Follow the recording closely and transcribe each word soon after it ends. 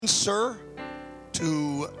answer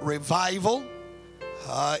to revival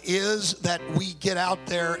is that we get out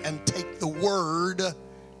there and take the word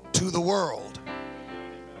to the world.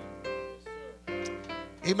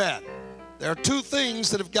 Amen. There are two things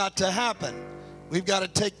that have got to happen. We've got to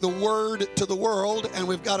take the word to the world, and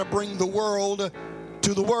we've got to bring the world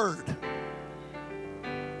to the word.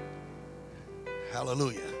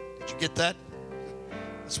 Hallelujah. Did you get that?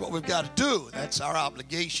 That's what we've got to do. That's our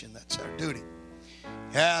obligation. That's our duty.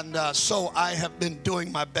 And so I have been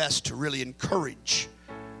doing my best to really encourage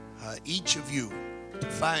each of you to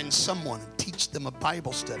find someone and teach them a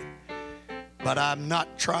Bible study. But I'm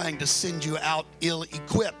not trying to send you out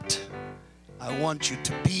ill-equipped. I want you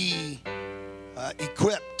to be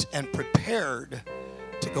equipped and prepared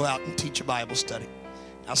to go out and teach a Bible study.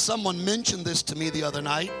 Now, someone mentioned this to me the other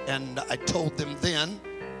night, and I told them then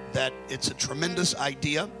that it's a tremendous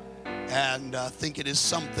idea, and think it is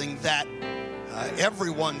something that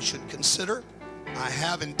everyone should consider. I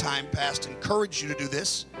have in time past encouraged you to do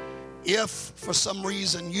this. If for some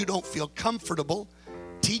reason you don't feel comfortable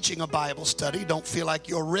teaching a Bible study, don't feel like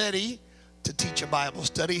you're ready to teach a Bible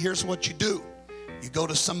study, here's what you do. You go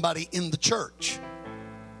to somebody in the church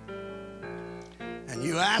and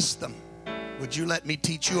you ask them, would you let me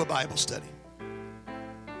teach you a Bible study?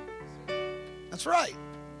 That's right.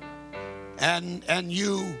 And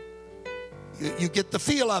you get the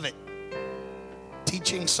feel of it,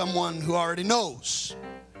 teaching someone who already knows.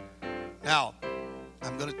 Now,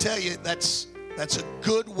 I'm going to tell you that's a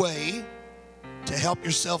good way to help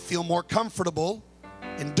yourself feel more comfortable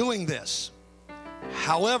in doing this.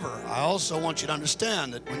 However, I also want you to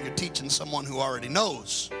understand that when you're teaching someone who already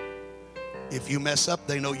knows, if you mess up,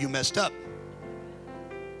 they know you messed up.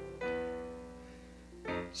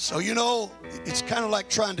 So, it's kind of like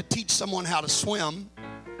trying to teach someone how to swim.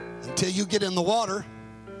 Until you get in the water,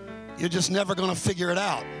 you're just never going to figure it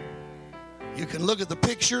out. You can look at the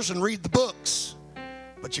pictures and read the books,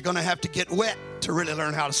 but you're going to have to get wet to really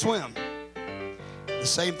learn how to swim. The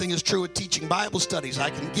same thing is true with teaching Bible studies. I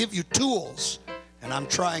can give you tools, and I'm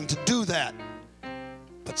trying to do that.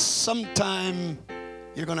 But sometime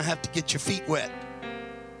you're going to have to get your feet wet.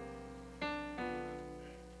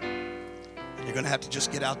 And you're going to have to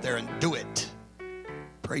just get out there and do it.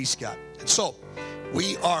 Praise God. And so,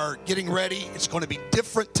 we are getting ready. It's going to be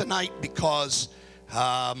different tonight because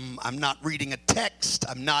I'm not reading a text.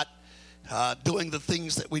 I'm not doing the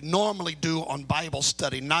things that we normally do on Bible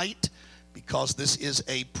study night because this is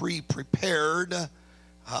a pre-prepared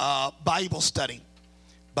Bible study.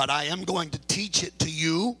 But I am going to teach it to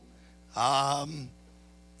you.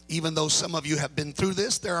 Even though some of you have been through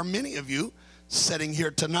this, there are many of you sitting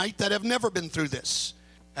here tonight that have never been through this.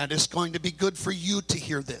 And it's going to be good for you to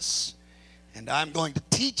hear this. And I'm going to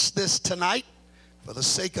teach this tonight for the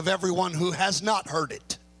sake of everyone who has not heard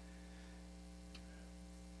it.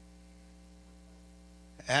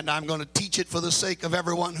 And I'm going to teach it for the sake of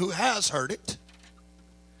everyone who has heard it,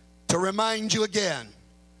 to remind you again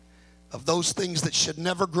of those things that should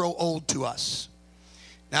never grow old to us.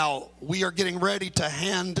 Now, we are getting ready to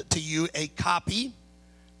hand to you a copy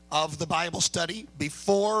of the Bible study.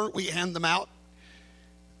 Before we hand them out,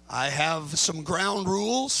 I have some ground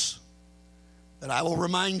rules that I will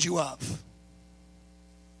remind you of.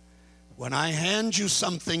 When I hand you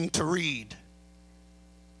something to read,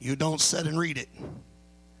 you don't sit and read it.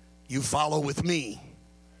 You follow with me.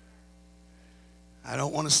 I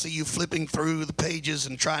don't want to see you flipping through the pages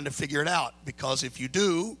and trying to figure it out, because if you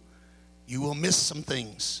do, you will miss some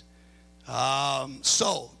things.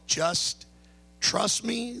 So just trust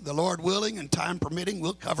me, the Lord willing and time permitting,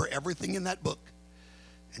 we'll cover everything in that book.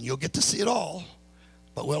 And you'll get to see it all,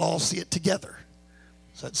 but we'll all see it together.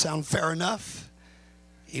 Does that sound fair enough?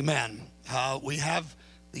 Amen. We have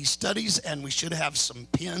these studies, and we should have some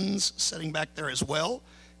pens sitting back there as well.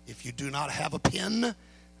 If you do not have a pen,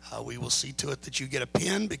 we will see to it that you get a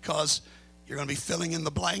pen, because you're going to be filling in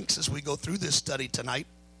the blanks as we go through this study tonight.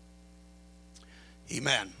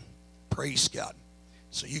 Amen. Praise God.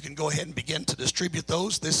 So you can go ahead and begin to distribute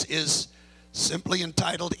those. This is simply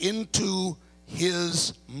entitled Into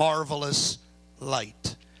His Marvelous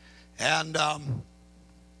Light. And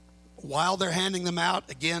while they're handing them out,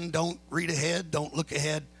 again, don't read ahead, don't look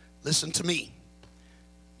ahead. Listen to me.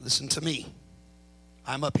 Listen to me.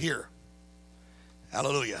 I'm up here.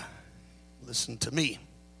 Hallelujah. Listen to me.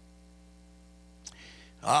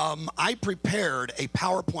 I prepared a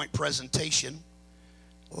PowerPoint presentation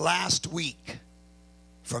last week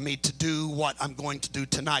for me to do what I'm going to do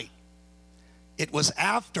tonight. It was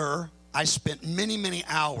after I spent many, many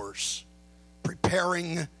hours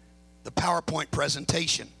preparing the PowerPoint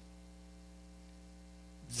presentation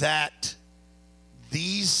that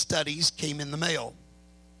These studies came in the mail.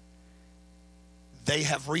 They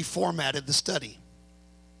have reformatted the study.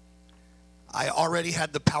 I already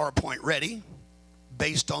had the PowerPoint ready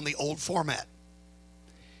based on the old format.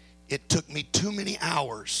 It took me too many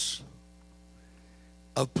hours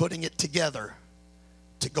of putting it together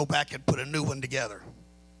to go back and put a new one together.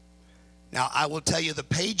 Now, I will tell you, the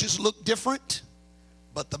pages look different,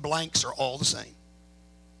 but the blanks are all the same.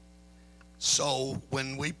 So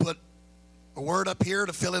when we put a word up here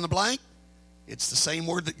to fill in the blank, it's the same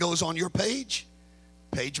word that goes on your page.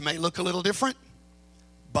 Page may look a little different,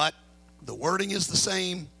 but the wording is the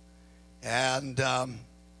same, and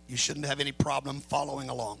you shouldn't have any problem following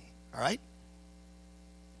along. All right?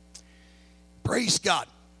 Praise God.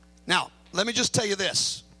 Now, let me just tell you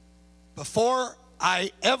this. Before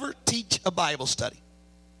I ever teach a Bible study,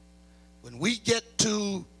 when we get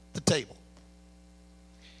to the table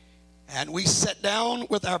and we sit down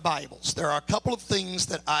with our Bibles, there are a couple of things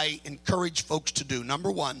that I encourage folks to do.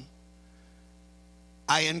 Number one,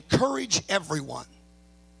 I encourage everyone,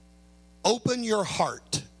 open your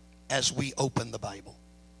heart as we open the Bible.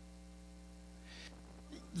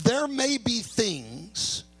 There may be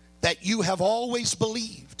things that you have always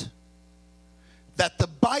believed that the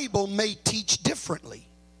Bible may teach differently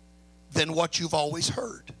than what you've always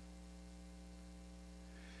heard.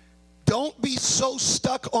 Don't be so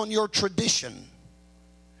stuck on your tradition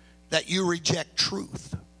that you reject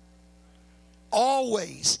truth.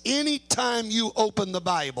 Always, anytime you open the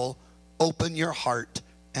Bible, open your heart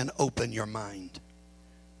and open your mind.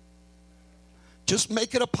 Just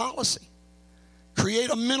make it a policy. Create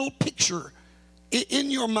a mental picture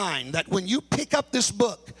in your mind that when you pick up this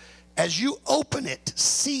book, as you open it,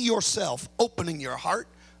 see yourself opening your heart,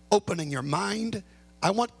 opening your mind.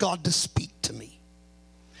 I want God to speak to me.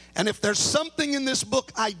 And if there's something in this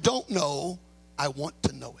book I don't know, I want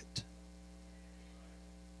to know it.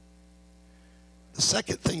 The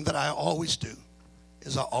second thing that I always do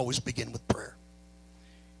is I always begin with prayer.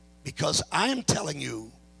 Because I am telling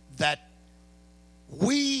you that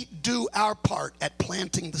we do our part at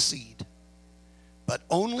planting the seed, but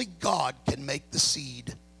only God can make the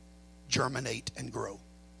seed germinate and grow.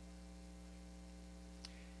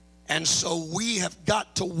 And so we have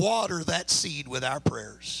got to water that seed with our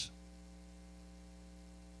prayers.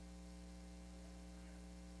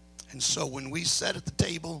 And so when we sat at the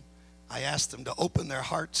table, I asked them to open their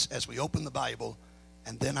hearts as we open the Bible,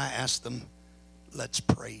 and then I asked them, let's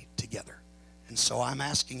pray together. And so I'm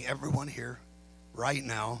asking everyone here right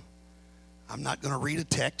now, I'm not going to read a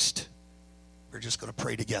text. We're just going to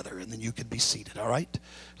pray together, and then you can be seated, all right?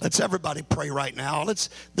 Let's everybody pray right now.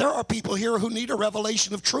 There are people here who need a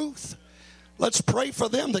revelation of truth. Let's pray for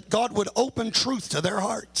them that God would open truth to their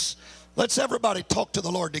hearts. Let's everybody talk to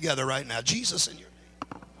the Lord together right now. Jesus, in your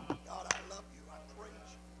name. God, I love you. I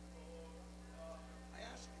praise you. I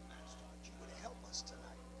ask you, Master, that you would help us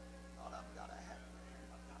tonight. God, I've got to have your hand.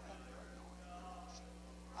 I've got to have your anointing.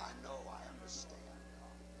 I know, I understand,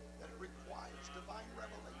 God, that it requires divine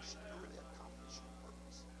revelation to really accomplish your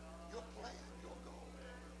purpose, your plan, your goal.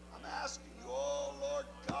 I'm asking you, oh Lord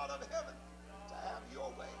God of heaven, to have your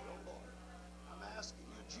way, oh Lord. I'm asking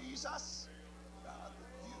you, Jesus, God,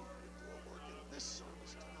 that you would do a work in this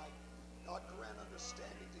service tonight. God, grant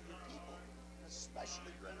understanding to your people, and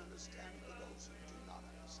especially grant understanding to those who do not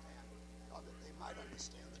understand. God, that they might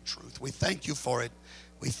understand the truth. We thank you for it.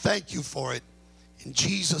 We thank you for it. In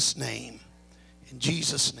Jesus' name. In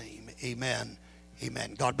Jesus' name. Amen.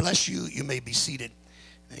 Amen. God bless you. You may be seated.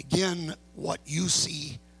 And again, what you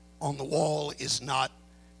see on the wall is not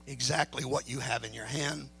exactly what you have in your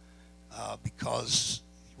hand, because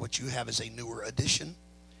what you have is a newer edition,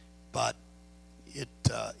 but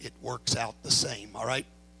it works out the same, all right?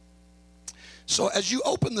 So as you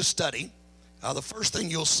open the study, the first thing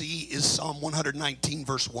you'll see is Psalm 119,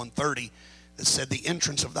 verse 130, that said, the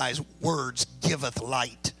entrance of thy words giveth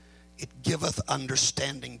light. It giveth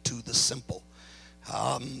understanding to the simple.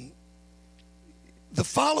 The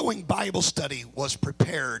following Bible study was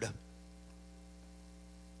prepared.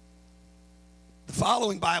 The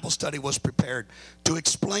following Bible study was prepared to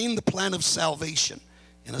explain the plan of salvation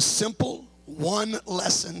in a simple,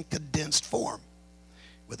 one-lesson condensed form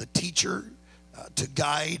with a teacher to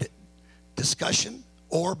guide discussion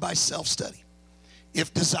or by self-study.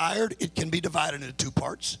 If desired, it can be divided into two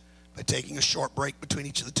parts by taking a short break between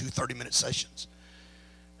each of the two 30-minute sessions.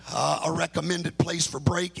 A recommended place for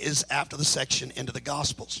break is after the section into the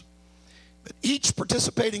Gospels. But each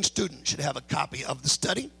participating student should have a copy of the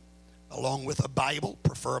study, along with a Bible,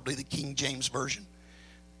 preferably the King James Version,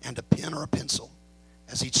 and a pen or a pencil.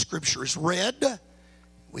 As each scripture is read,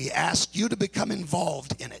 we ask you to become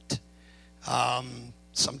involved in it.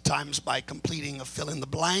 sometimes by completing a fill in the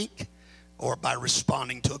blank or by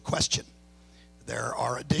responding to a question. There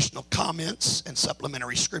are additional comments and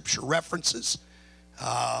supplementary scripture references.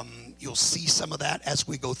 You'll see some of that as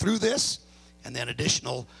we go through this, and then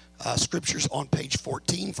additional scriptures on page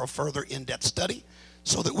 14 for further in-depth study,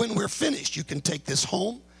 so that when we're finished, you can take this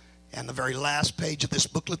home. And the very last page of this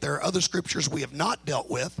booklet, there are other scriptures we have not dealt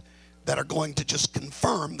with that are going to just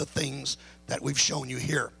confirm the things that we've shown you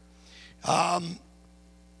here.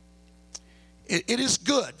 It is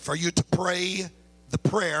good for you to pray the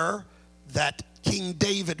prayer that King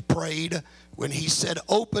David prayed when he said,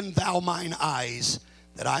 "Open thou mine eyes,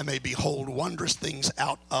 that I may behold wondrous things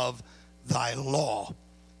out of thy law."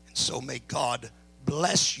 And so may God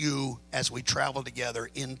bless you as we travel together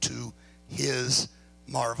into his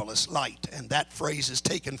marvelous light. And that phrase is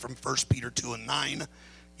taken from 1 Peter 2:9.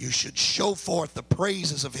 You should show forth the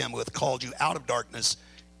praises of him who hath called you out of darkness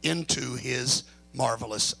into his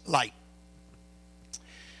marvelous light.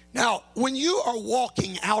 Now, when you are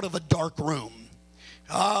walking out of a dark room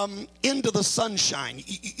into the sunshine,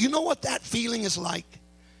 you know what that feeling is like?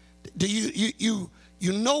 Do you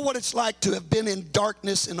know what it's like to have been in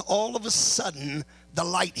darkness and all of a sudden the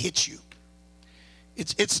light hits you?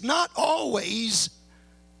 It's not always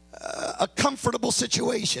a comfortable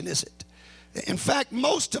situation, is it? In fact,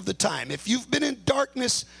 most of the time, if you've been in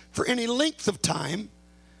darkness for any length of time,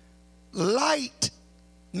 light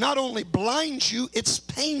not only blinds you, it's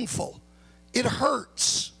painful. It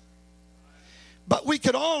hurts. But we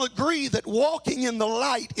could all agree that walking in the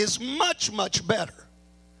light is much, much better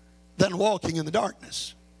than walking in the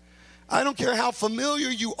darkness. I don't care how familiar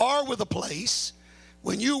you are with a place.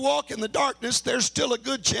 When you walk in the darkness, there's still a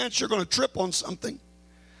good chance you're going to trip on something,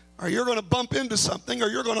 or you're going to bump into something, or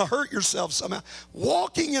you're going to hurt yourself somehow.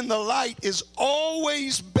 Walking in the light is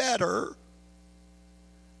always better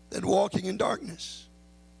than walking in darkness.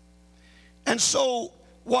 And so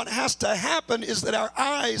what has to happen is that our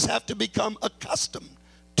eyes have to become accustomed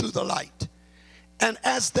to the light. And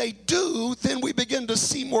as they do, then we begin to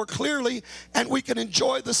see more clearly, and we can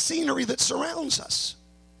enjoy the scenery that surrounds us.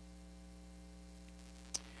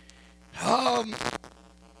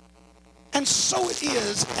 And so it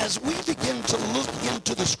is as we begin to look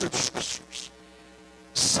into the scriptures.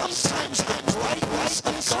 Sometimes the brightness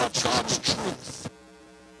of God's truth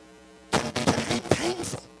can be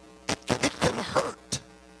painful. It can hurt.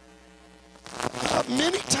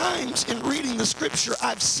 Many times in reading the scripture,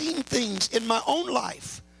 I've seen things in my own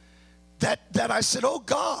life that I said, "Oh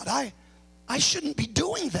God, I shouldn't be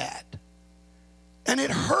doing that." And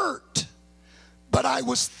it hurt. But I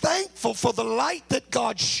was thankful for the light that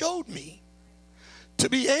God showed me to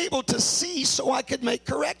be able to see so I could make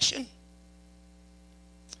correction.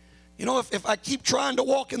 You know, if I keep trying to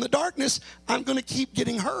walk in the darkness, I'm going to keep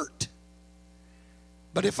getting hurt.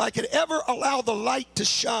 But if I could ever allow the light to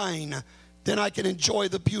shine, then I can enjoy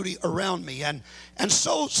the beauty around me. And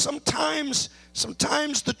so sometimes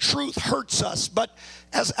the truth hurts us, but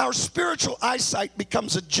as our spiritual eyesight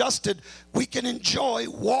becomes adjusted, we can enjoy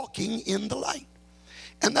walking in the light.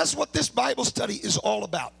 And that's what this Bible study is all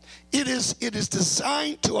about. It is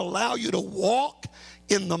designed to allow you to walk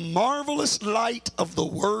in the marvelous light of the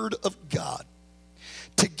Word of God.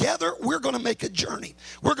 Together, we're going to make a journey.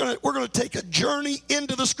 We're going to take a journey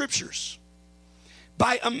into the Scriptures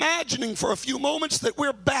by imagining for a few moments that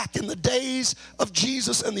we're back in the days of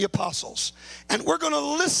Jesus and the apostles. And we're going to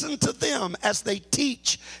listen to them as they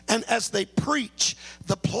teach and as they preach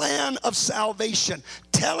the plan of salvation,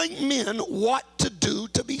 telling men what to do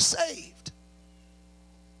to be saved.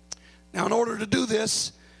 Now, in order to do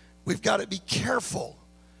this, we've got to be careful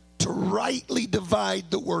to rightly divide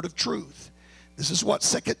the word of truth. This is what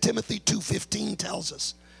 2 Timothy 2:15 tells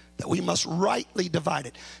us, that we must rightly divide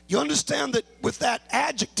it. You understand that with that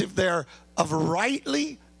adjective there of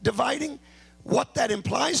rightly dividing, what that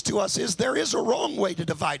implies to us is there is a wrong way to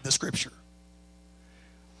divide the Scripture.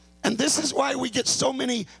 And this is why we get so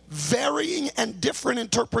many varying and different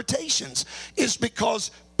interpretations, is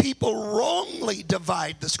because people wrongly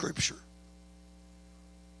divide the Scripture.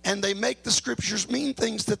 And they make the Scriptures mean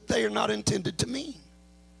things that they are not intended to mean.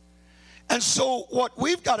 And so what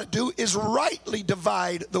we've got to do is rightly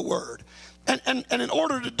divide the word. And in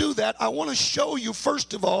order to do that, I want to show you,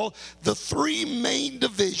 first of all, the three main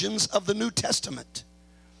divisions of the New Testament.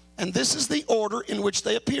 And this is the order in which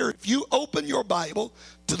they appear. If you open your Bible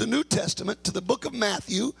to the New Testament, to the book of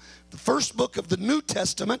Matthew, the first book of the New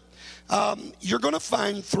Testament, you're going to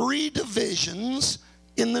find three divisions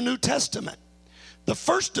in the New Testament. The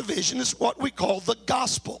first division is what we call the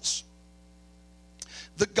Gospels.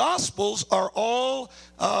 The Gospels are all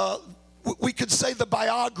we could say the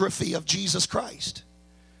biography of Jesus Christ.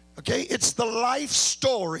 Okay, it's the life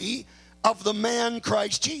story of the man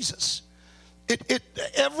Christ Jesus.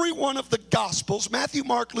 Every one of the Gospels, Matthew,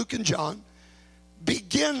 Mark, Luke, and John,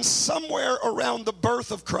 begin somewhere around the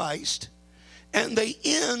birth of Christ, and they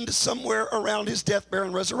end somewhere around his death, burial,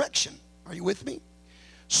 and resurrection. Are you with me?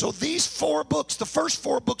 So these 4 books, the first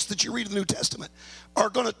 4 books that you read in the New Testament, are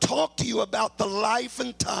going to talk to you about the life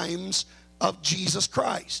and times of Jesus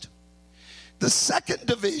Christ. The second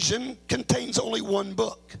division contains only 1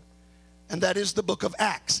 book, and that is the book of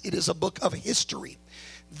Acts. It is a book of history.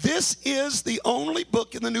 This is the only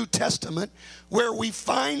book in the New Testament where we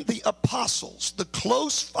find the apostles, the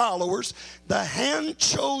close followers, the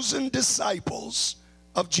hand-chosen disciples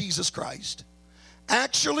of Jesus Christ,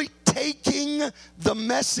 actually taking the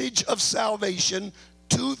message of salvation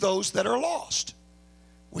to those that are lost.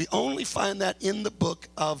 We only find that in the book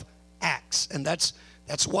of Acts, and that's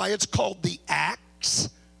why it's called the Acts,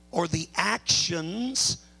 or the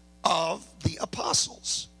actions of the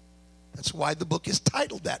apostles. That's why the book is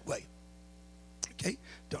titled that way. Okay,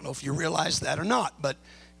 don't know if you realize that or not, but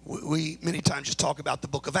we many times just talk about the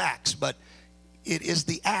book of Acts, but it is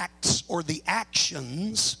the acts or the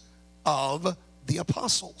actions of the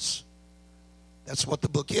apostles. That's what the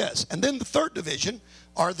book is. And then the third division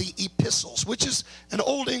are the epistles, which is an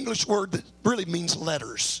old English word that really means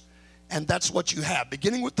letters. And that's what you have.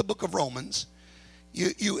 Beginning with the book of Romans,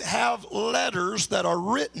 you have letters that are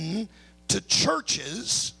written to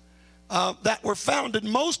churches that were founded.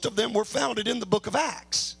 Most of them were founded in the book of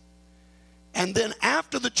Acts. And then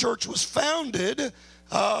after the church was founded,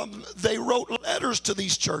 they wrote letters to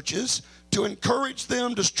these churches to encourage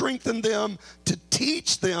them, to strengthen them, to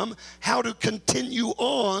teach them how to continue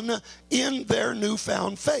on in their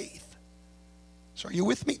newfound faith. So are you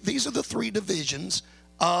with me? These are the 3 divisions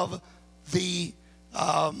of the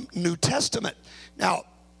New Testament. Now,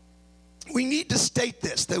 we need to state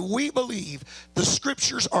this, that we believe the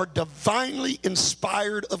scriptures are divinely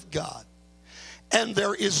inspired of God. And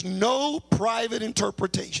there is no private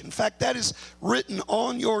interpretation. In fact, that is written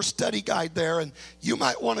on your study guide there, and you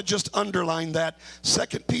might want to just underline that.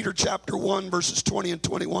 2 Peter chapter 1, verses 20 and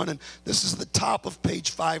 21, and this is the top of page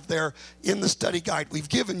 5 there in the study guide we've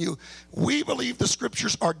given you. We believe the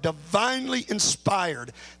scriptures are divinely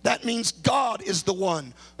inspired. That means God is the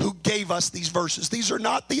one who gave us these verses. These are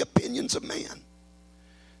not the opinions of man.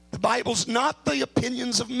 The Bible's not the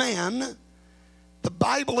opinions of man. The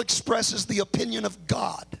Bible expresses the opinion of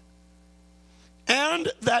God.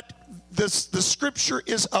 And that the scripture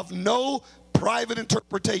is of no private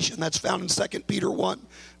interpretation. That's found in 2 Peter 1,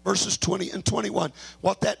 verses 20 and 21.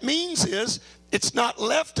 What that means is it's not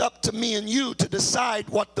left up to me and you to decide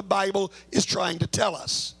what the Bible is trying to tell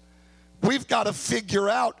us. We've got to figure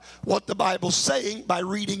out what the Bible's saying by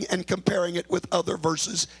reading and comparing it with other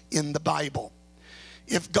verses in the Bible.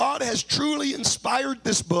 If God has truly inspired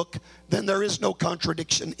this book, then there is no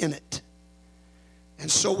contradiction in it.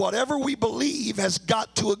 And so whatever we believe has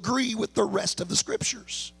got to agree with the rest of the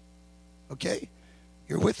scriptures. Okay?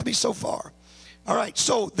 You're with me so far? All right,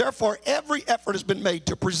 so therefore every effort has been made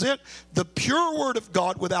to present the pure word of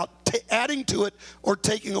God without adding to it or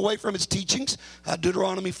taking away from its teachings.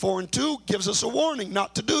 Deuteronomy 4 and 2 gives us a warning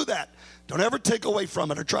not to do that. Don't ever take away from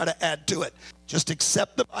it or try to add to it. Just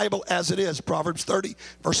accept the Bible as it is. Proverbs 30,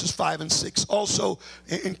 verses 5 and 6 also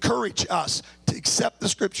encourage us to accept the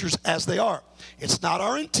scriptures as they are. It's not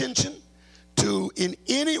our intention to in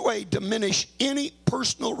any way diminish any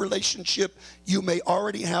personal relationship you may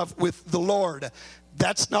already have with the Lord.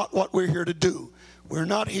 That's not what we're here to do. We're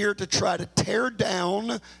not here to try to tear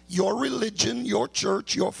down your religion, your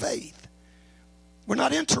church, your faith. We're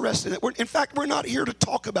not interested in it. In fact, we're not here to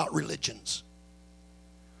talk about religions.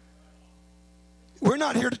 We're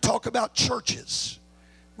not here to talk about churches.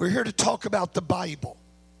 We're here to talk about the Bible.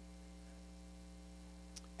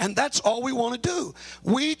 And that's all we want to do.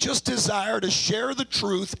 We just desire to share the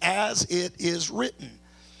truth as it is written.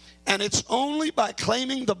 And it's only by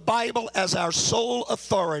claiming the Bible as our sole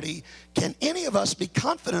authority can any of us be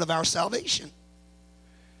confident of our salvation.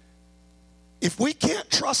 If we can't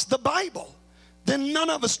trust the Bible, then none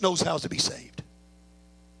of us knows how to be saved.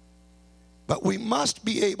 But we must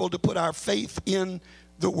be able to put our faith in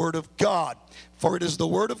the Word of God. For it is the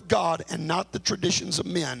Word of God and not the traditions of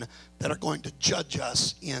men that are going to judge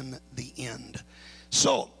us in the end.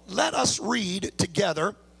 So let us read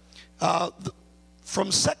together from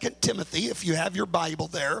 2 Timothy, if you have your Bible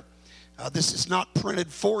there. This is not printed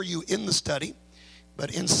for you in the study,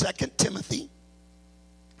 but in 2 Timothy.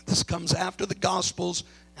 This comes after the Gospels,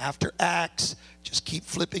 after Acts. Just keep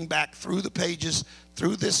flipping back through the pages,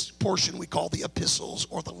 through this portion we call the epistles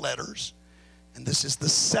or the letters. And this is the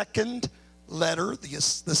second letter,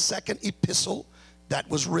 the second epistle that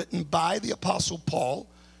was written by the Apostle Paul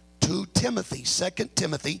to Timothy. 2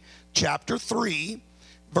 Timothy chapter 3,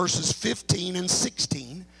 verses 15 and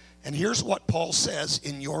 16. And here's what Paul says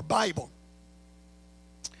in your Bible.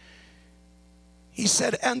 He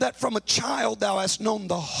said, "And that from a child thou hast known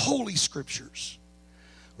the holy scriptures,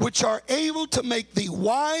 which are able to make thee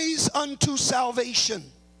wise unto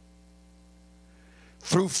salvation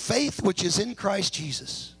through faith which is in Christ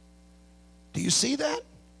Jesus." Do you see that?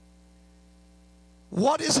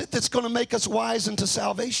 What is it that's going to make us wise unto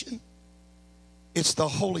salvation? It's the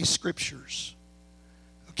Holy Scriptures.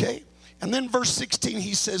 Okay? And then verse 16,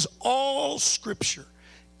 he says, "All Scripture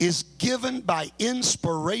is given by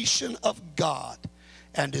inspiration of God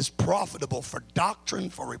and is profitable for doctrine,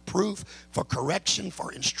 for reproof, for correction,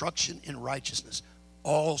 for instruction in righteousness."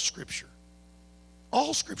 All Scripture.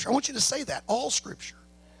 All Scripture. I want you to say that. All Scripture.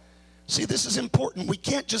 See, this is important. We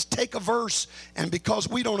can't just take a verse and because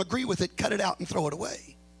we don't agree with it, cut it out and throw it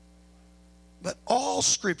away. But all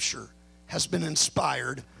Scripture has been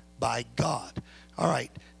inspired by God. All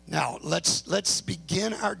right, now let's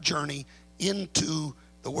begin our journey into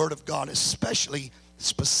the Word of God,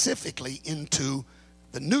 specifically into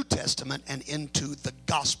the New Testament and into the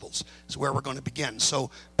Gospels. Is where we're going to begin.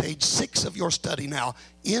 So page 6 of your study now,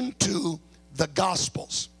 into the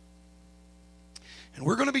Gospels. And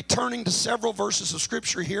we're going to be turning to several verses of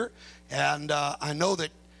Scripture here. And I know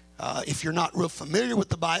that if you're not real familiar with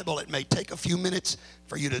the Bible, it may take a few minutes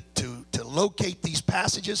for you to locate these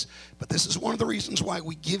passages. But this is one of the reasons why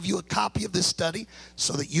we give you a copy of this study,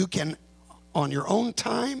 so that you can, on your own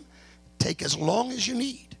time, take as long as you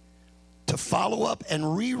need to follow up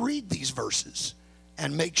and reread these verses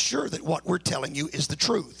and make sure that what we're telling you is the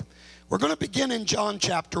truth. We're going to begin in John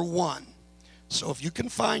chapter 1. So if you can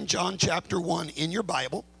find John chapter 1 in your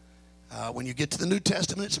Bible, when you get to the New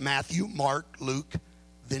Testament, it's Matthew, Mark, Luke,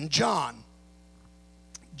 then John.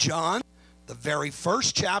 John, the very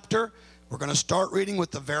first chapter, we're going to start reading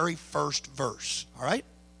with the very first verse. All right?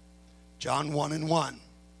 John 1 and 1.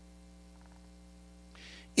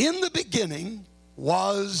 "In the beginning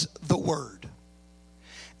was the Word,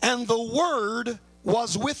 and the Word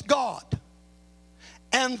was with God,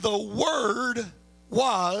 and the Word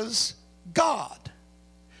was God.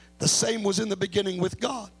 The same was in the beginning with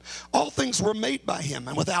God. All things were made by him,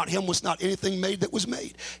 and without him was not anything made that was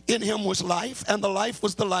made. In him was life, and the life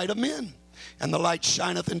was the light of men. And the light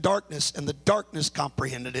shineth in darkness, and the darkness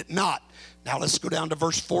comprehended it not." Now let's go down to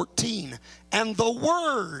verse 14. "And the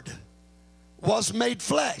Word was made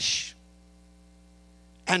flesh,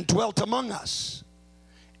 and dwelt among us.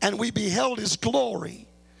 And we beheld his glory,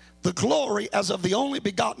 the glory as of the only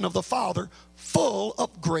begotten of the Father, full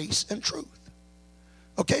of grace and truth."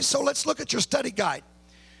 Okay, so let's look at your study guide.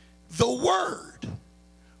 The Word,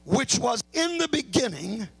 which was in the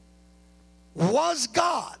beginning, was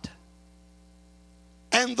God.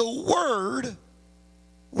 And the Word,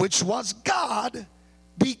 which was God,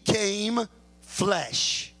 became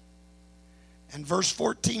flesh. And verse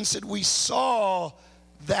 14 said, "We saw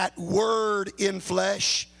that Word in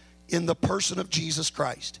flesh in the person of Jesus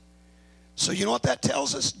Christ." So you know what that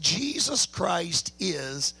tells us? Jesus Christ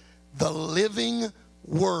is the living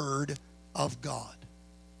Word of God.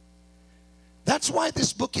 That's why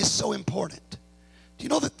this book is so important. Do you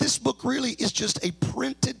know that this book really is just a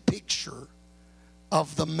printed picture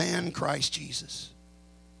of the man Christ Jesus?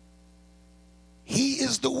 He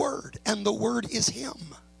is the Word, and the Word is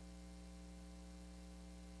him.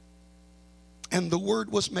 And the Word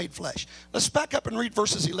was made flesh. Let's back up and read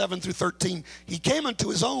verses 11 through 13. "He came unto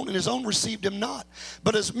his own, and his own received him not.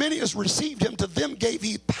 But as many as received him, to them gave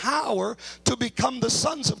he power to become the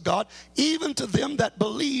sons of God, even to them that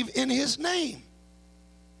believe in his name,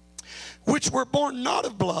 which were born not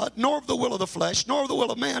of blood, nor of the will of the flesh, nor of the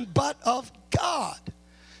will of man, but of God."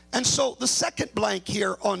 And so the second blank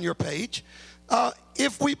here on your page,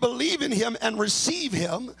 if we believe in him and receive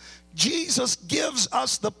him, Jesus gives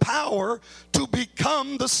us the power to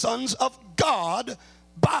become the sons of God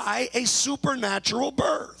by a supernatural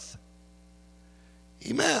birth.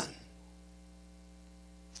 Amen.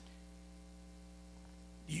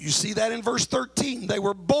 You see that in verse 13. They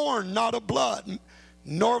were born not of blood,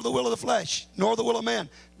 nor of the will of the flesh, nor of the will of man.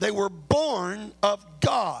 They were born of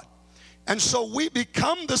God. And so we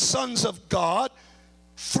become the sons of God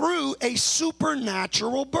through a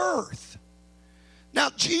supernatural birth. Now,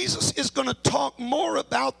 Jesus is going to talk more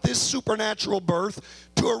about this supernatural birth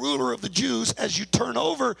to a ruler of the Jews as you turn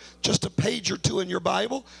over just a page or two in your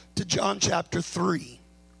Bible to John chapter 3.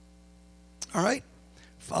 All right?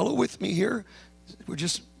 Follow with me here. We're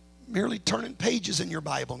just merely turning pages in your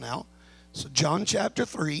Bible now. So John chapter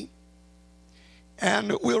 3,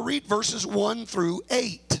 and we'll read verses 1 through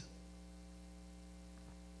 8.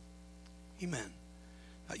 Amen.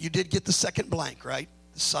 You did get the second blank, right?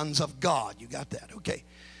 The sons of God. You got that. Okay.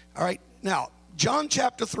 All right. Now, John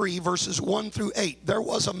chapter 3, verses 1 through 8. There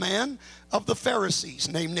was a man of the Pharisees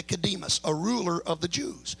named Nicodemus, a ruler of the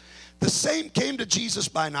Jews. The same came to Jesus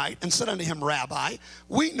by night and said unto him, Rabbi,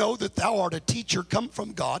 we know that thou art a teacher come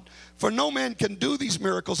from God, for no man can do these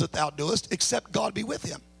miracles that thou doest, except God be with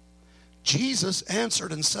him. Jesus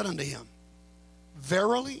answered and said unto him,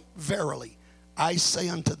 Verily, verily, I say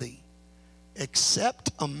unto thee,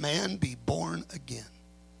 except a man be born again,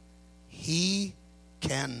 he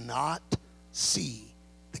cannot see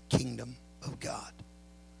the kingdom of God.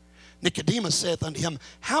 Nicodemus saith unto him,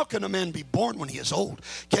 How can a man be born when he is old?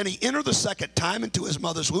 Can he enter the second time into his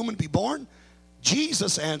mother's womb and be born?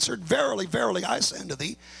 Jesus answered, Verily, verily, I say unto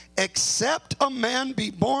thee, except a man be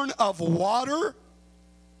born of water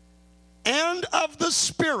and of the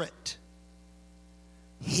Spirit,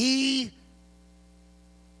 he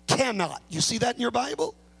cannot. You see that in your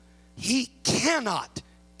Bible? He cannot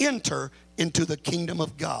enter into the kingdom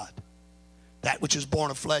of God. That which is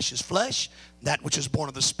born of flesh is flesh. That which is born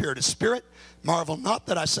of the Spirit is spirit. Marvel not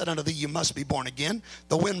that I said unto thee, you must be born again.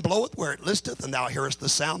 The wind bloweth where it listeth, and thou hearest the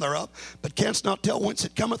sound thereof, but canst not tell whence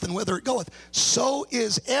it cometh and whither it goeth. So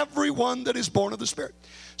is everyone that is born of the Spirit.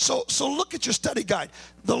 So look at your study guide.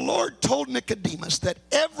 The Lord told Nicodemus that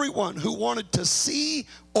everyone who wanted to see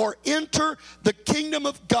or enter the kingdom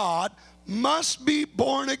of God must be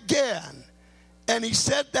born again. And he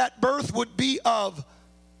said that birth would be of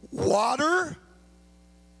water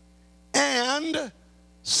and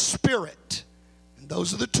Spirit. And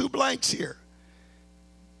those are the two blanks here.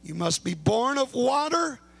 You must be born of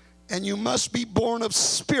water and you must be born of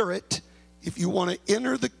Spirit if you want to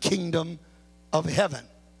enter the kingdom of heaven.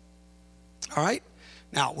 All right?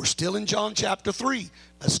 Now, we're still in John chapter 3.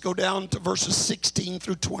 Let's go down to verses 16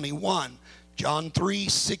 through 21. John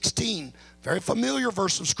 3:16. Very familiar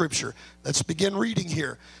verse of Scripture. Let's begin reading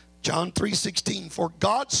here. John 3:16, for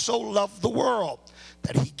God so loved the world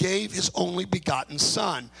that he gave his only begotten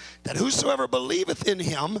Son, that whosoever believeth in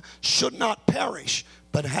him should not perish,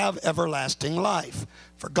 but have everlasting life.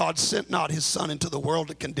 For God sent not his Son into the world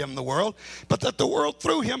to condemn the world, but that the world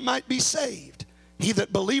through him might be saved. He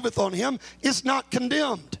that believeth on him is not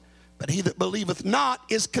condemned, but he that believeth not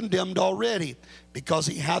is condemned already, because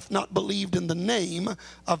he hath not believed in the name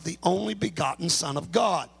of the only begotten Son of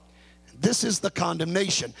God. This is the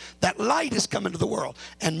condemnation, that light is come into the world,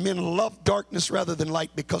 and men love darkness rather than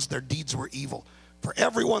light, because their deeds were evil. For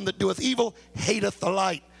everyone that doeth evil hateth the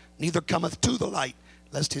light, neither cometh to the light,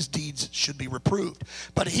 lest his deeds should be reproved.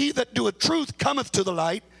 But he that doeth truth cometh to the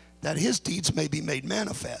light, that his deeds may be made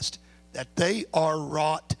manifest, that they are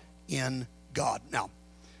wrought in God. Now,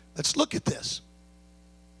 let's look at this.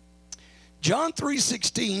 John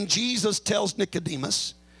 3:16, Jesus tells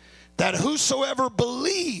Nicodemus that whosoever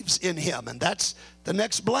believes in him, and that's the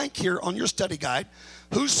next blank here on your study guide,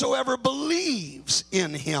 whosoever believes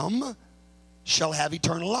in him shall have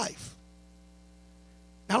eternal life.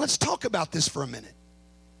 Now let's talk about this for a minute.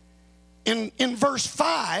 In verse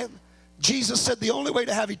 5, Jesus said the only way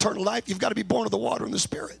to have eternal life, you've got to be born of the water and the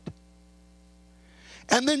Spirit.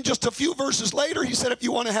 And then just a few verses later, he said if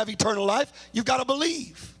you want to have eternal life, you've got to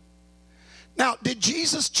believe. Now, did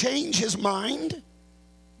Jesus change his mind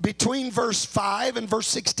between verse 5 and verse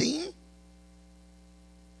 16?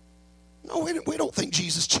 No, we don't think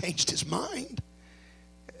Jesus changed his mind.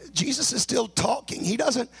 Jesus is still talking. He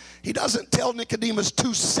doesn't tell Nicodemus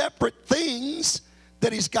two separate things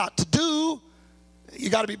that he's got to do. You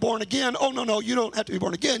got to be born again. Oh, no, you don't have to be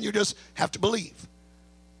born again. You just have to believe.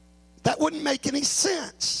 That wouldn't make any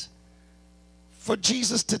sense for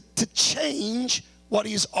Jesus to change what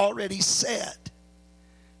he's already said.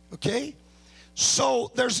 Okay?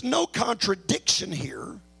 So there's no contradiction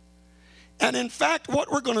here. And in fact, what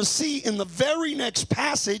we're going to see in the very next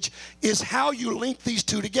passage is how you link these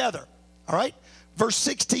two together. All right? Verse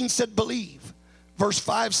 16 said believe. Verse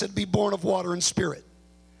 5 said be born of water and Spirit.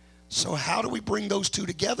 So how do we bring those two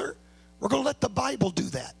together? We're going to let the Bible do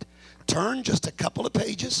that. Turn just a couple of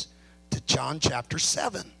pages to John chapter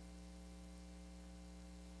 7.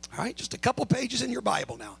 All right? Just a couple pages in your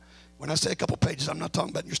Bible now. When I say a couple pages, I'm not talking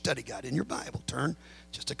about in your study guide. In your Bible, turn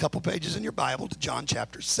just a couple pages in your Bible to John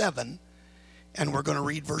chapter 7, and we're going to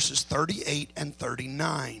read verses 38 and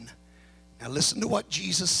 39. Now listen to what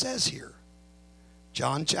Jesus says here.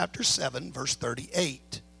 John chapter 7, verse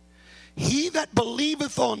 38. He that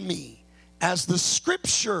believeth on me, as the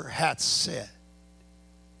Scripture hath said,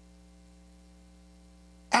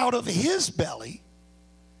 out of his belly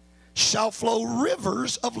shall flow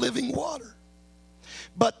rivers of living water.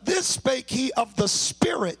 But this spake he of the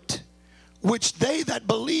Spirit, which they that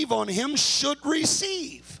believe on him should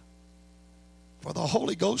receive. For the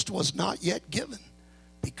Holy Ghost was not yet given,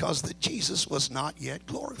 because that Jesus was not yet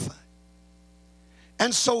glorified.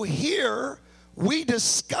 And so here we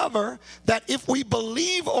discover that if we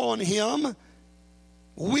believe on him,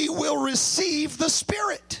 we will receive the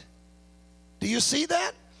Spirit. Do you see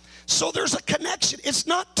that? So there's a connection. It's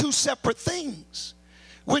not two separate things.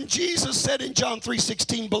 When Jesus said in John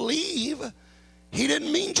 3:16, believe, he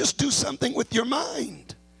didn't mean just do something with your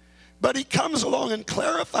mind. But he comes along and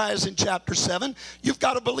clarifies in chapter 7, you've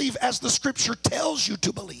got to believe as the scripture tells you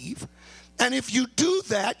to believe. And if you do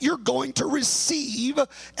that, you're going to receive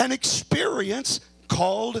an experience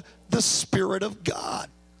called the Spirit of God.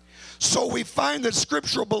 So we find that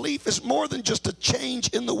scriptural belief is more than just a change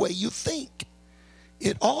in the way you think.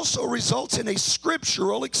 It also results in a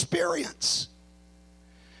scriptural experience.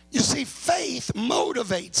 You see, faith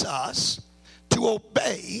motivates us to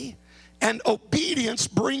obey, and obedience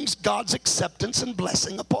brings God's acceptance and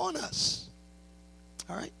blessing upon us.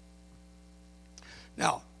 All right?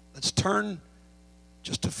 Now, let's turn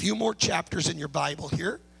just a few more chapters in your Bible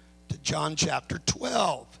here to John chapter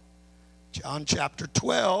 12. John chapter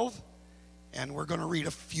 12, and we're going to read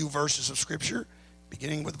a few verses of Scripture,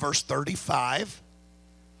 beginning with verse 35.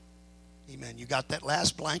 Amen. You got that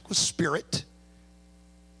last blank with Spirit.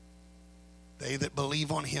 They that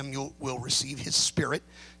believe on him will receive his Spirit.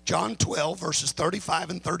 John 12, verses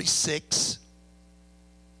 35 and 36.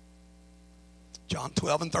 John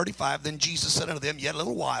 12 and 35. Then Jesus said unto them, yet a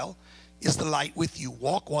little while is the light with you.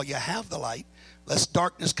 Walk while you have the light, lest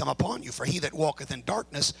darkness come upon you. For he that walketh in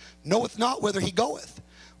darkness knoweth not whither he goeth.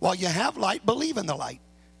 While you have light, believe in the light,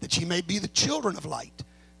 that ye may be the children of light.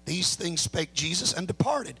 These things spake Jesus, and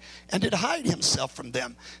departed, and did hide himself from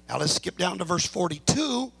them. Now let's skip down to verse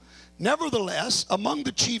 42. Nevertheless, among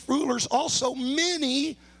the chief rulers also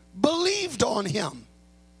many believed on him.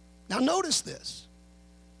 Now notice this.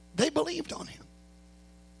 They believed on him.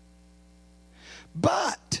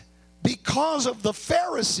 But because of the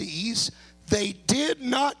Pharisees, they did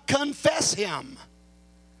not confess him,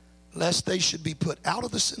 lest they should be put out of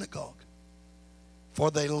the synagogue. For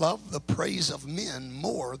they love the praise of men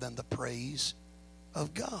more than the praise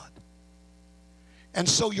of God. And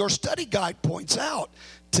so your study guide points out,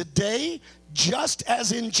 today, just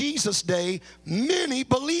as in Jesus' day, many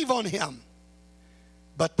believe on him,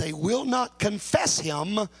 but they will not confess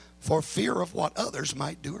him for fear of what others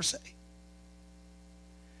might do or say.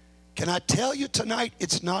 Can I tell you tonight,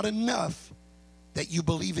 it's not enough that you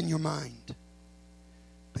believe in your mind,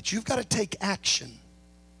 but you've got to take action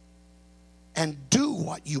and do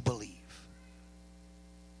what you believe.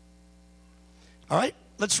 All right,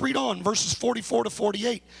 let's read on, verses 44 to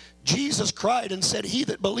 48. Jesus cried and said, he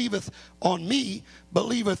that believeth on me,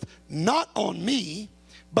 believeth not on me,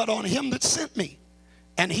 but on him that sent me.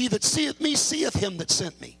 And he that seeth me, seeth him that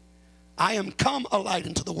sent me. I am come a light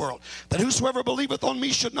into the world, that whosoever believeth on me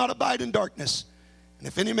should not abide in darkness. And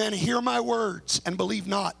if any man hear my words and believe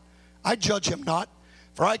not, I judge him not.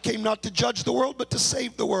 For I came not to judge the world, but to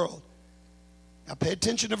save the world. Now pay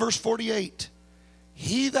attention to verse 48.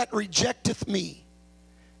 He that rejecteth me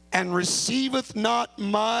and receiveth not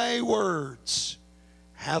my words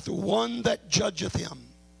hath one that judgeth him.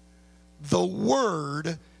 The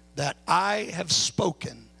word that I have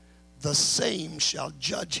spoken, the same shall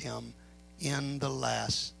judge him in the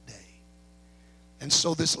last day. And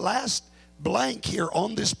so this last blank here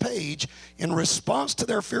on this page, in response to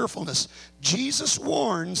their fearfulness, Jesus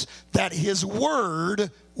warns that his word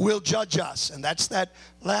will judge us. And that's that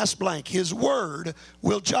last blank. His word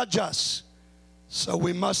will judge us. So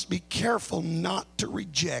we must be careful not to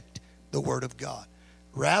reject the word of God.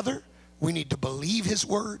 Rather, we need to believe his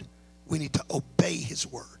word. We need to obey his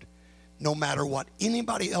word, no matter what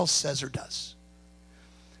anybody else says or does.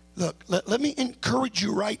 Look, let me encourage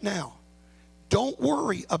you right now. Don't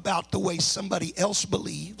worry about the way somebody else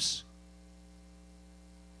believes.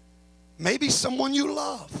 Maybe someone you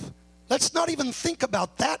love. Let's not even think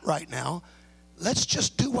about that right now. Let's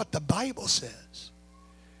just do what the Bible says.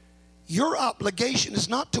 Your obligation is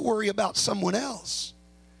not to worry about someone else.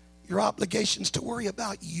 Your obligation is to worry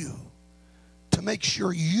about you, to make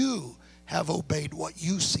sure you have obeyed what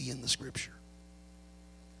you see in the Scripture.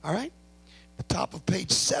 All right? The top of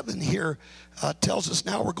page 7 here tells us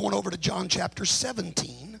now we're going over to John chapter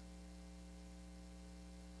 17.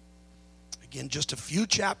 Again, just a few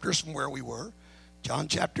chapters from where we were. John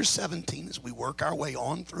chapter 17, as we work our way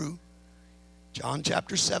on through John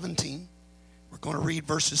chapter 17. We're going to read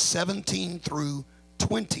verses 17 through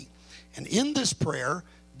 20. And in this prayer,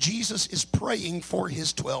 Jesus is praying for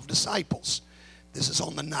his 12 disciples. This is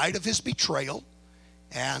on the night of his betrayal,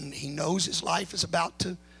 and he knows his life is about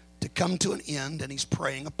to come to an end, and he's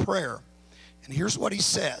praying a prayer. And here's what he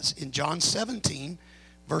says in John 17,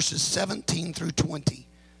 verses 17 through 20.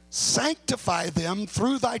 Sanctify them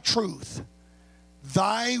through thy truth.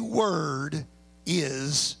 Thy word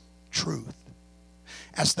is truth.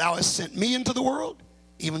 As thou hast sent me into the world,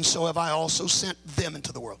 even so have I also sent them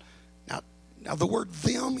into the world. Now the word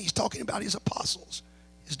them, he's talking about his apostles,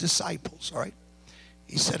 his disciples, all right?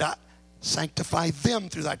 He said, I sanctify them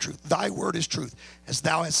through thy truth. Thy word is truth. As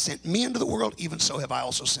thou hast sent me into the world, even so have I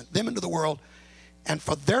also sent them into the world. And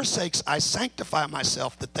for their sakes I sanctify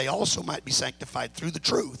myself, that they also might be sanctified through the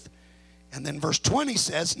truth. And then verse 20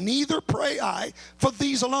 says, neither pray I for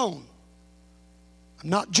these alone.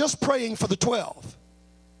 I'm not just praying for the 12.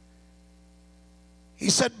 He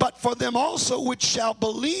said, but for them also which shall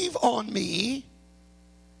believe on me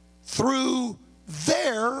through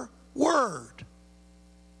their word.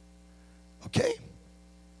 Okay?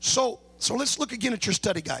 So let's look again at your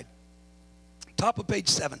study guide. Top of page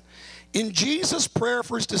 7. In Jesus' prayer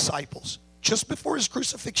for his disciples, just before his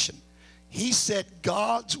crucifixion, he said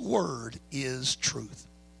God's word is truth.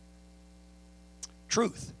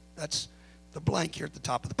 Truth. That's the blank here at the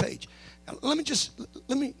top of the page. Now, let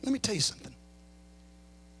me tell you something.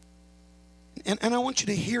 And I want you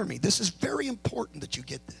to hear me. This is very important that you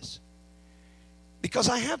get this. Because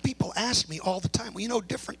I have people ask me all the time, well, you know,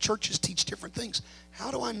 different churches teach different things.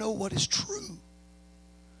 How do I know what is true?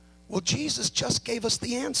 Well, Jesus just gave us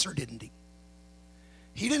the answer, didn't he?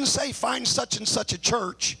 He didn't say find such and such a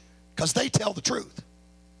church because they tell the truth.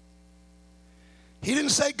 He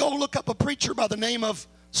didn't say go look up a preacher by the name of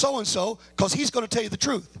so-and-so because he's going to tell you the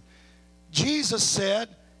truth. Jesus said,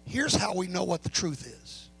 here's how we know what the truth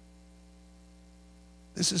is.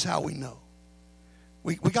 This is how we know.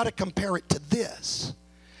 We got to compare it to this.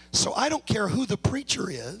 So I don't care who the preacher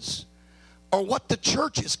is or what the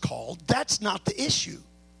church is called. That's not the issue.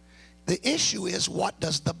 The issue is, what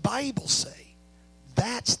does the Bible say?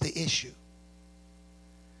 That's the issue.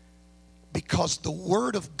 Because the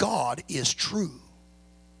Word of God is true.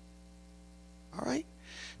 All right?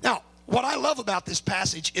 Now, what I love about this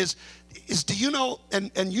passage is do you know,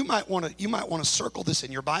 and you might want to circle this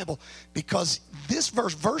in your Bible, because this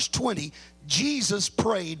verse 20, Jesus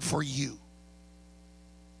prayed for you.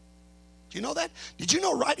 Do you know that? Did you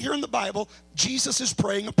know right here in the Bible, Jesus is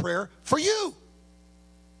praying a prayer for you?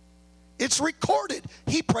 It's recorded.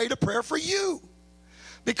 He prayed a prayer for you.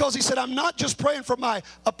 Because he said, I'm not just praying for my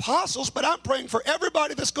apostles, but I'm praying for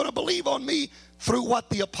everybody that's going to believe on me through what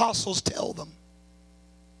the apostles tell them.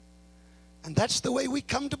 And that's the way we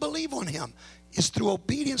come to believe on him, is through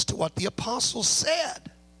obedience to what the apostles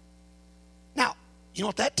said. Now, you know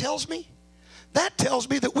what that tells me? That tells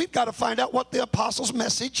me that we've got to find out what the apostles'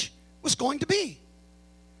 message was going to be.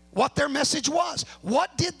 What their message was.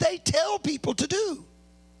 What did they tell people to do?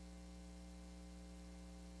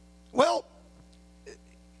 Well,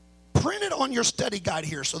 print it on your study guide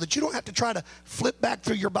here so that you don't have to try to flip back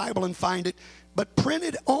through your Bible and find it. But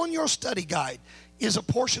printed on your study guide is a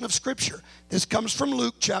portion of Scripture. This comes from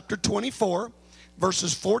Luke chapter 24,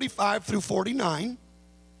 verses 45 through 49.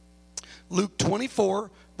 Luke 24,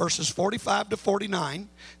 verses 45 to 49.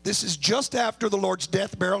 This is just after the Lord's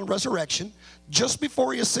death, burial, and resurrection, just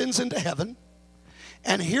before he ascends into heaven.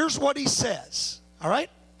 And here's what he says, all right?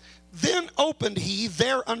 Then opened he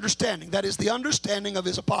their understanding. That is the understanding of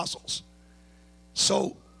his apostles.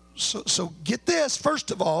 So get this.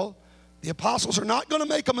 First of all, the apostles are not going to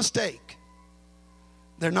make a mistake.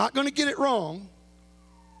 They're not going to get it wrong,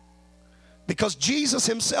 because Jesus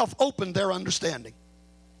himself opened their understanding.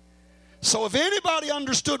 So if anybody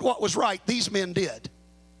understood what was right, these men did.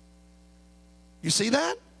 You see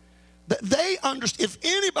that? They understood. If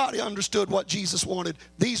anybody understood what Jesus wanted,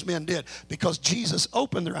 these men did, because Jesus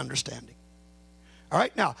opened their understanding. All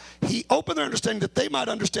right, now, he opened their understanding that they might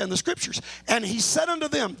understand the Scriptures. And he said unto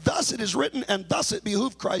them, thus it is written, and thus it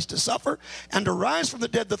behooved Christ to suffer and to rise from the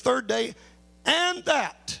dead the third day, and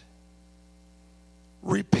that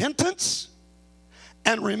repentance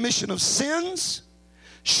and remission of sins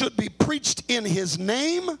should be preached in his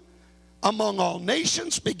name among all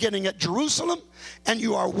nations, beginning at Jerusalem. And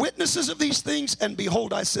you are witnesses of these things, and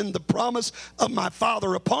behold, I send the promise of my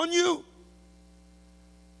Father upon you.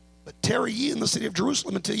 But tarry ye in the city of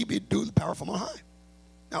Jerusalem until ye be endued with the power from on high.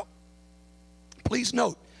 Now, please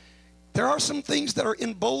note, there are some things that are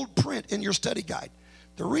in bold print in your study guide.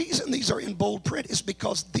 The reason these are in bold print is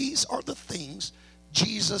because these are the things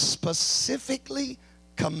Jesus specifically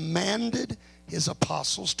commanded his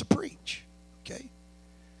apostles to preach. Okay?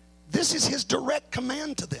 This is his direct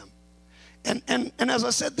command to them. And as I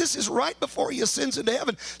said, this is right before he ascends into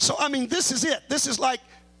heaven. So, I mean, this is it. This is like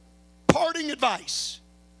parting advice.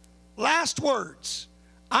 Last words.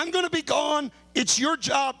 I'm going to be gone. It's your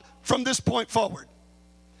job from this point forward.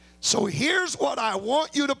 So here's what I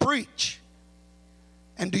want you to preach.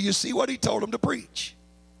 And do you see what he told them to preach?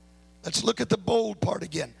 Let's look at the bold part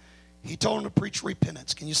again. He told them to preach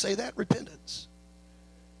repentance. Can you say that? Repentance.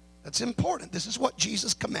 That's important. This is what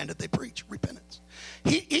Jesus commanded they preach, repentance.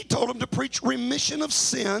 He told them to preach remission of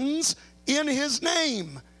sins in his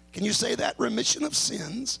name. Can you say that? Remission of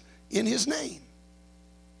sins in his name.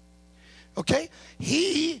 Okay?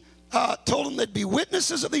 He told them they'd be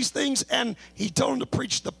witnesses of these things, and he told them to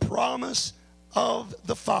preach the promise of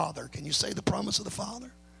the Father. Can you say the promise of the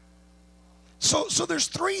Father? So there's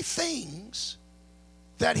three things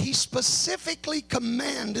that he specifically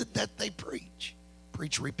commanded that they preach.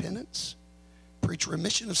 Preach repentance, preach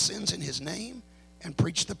remission of sins in his name, and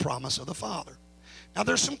preach the promise of the Father. Now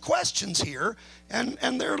there's some questions here, and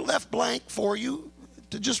they're left blank for you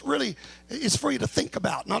to just really, it's for you to think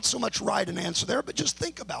about. Not so much write an answer there, but just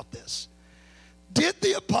think about this. Did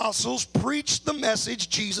the apostles preach the message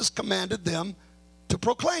Jesus commanded them to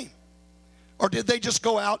proclaim? Or did they just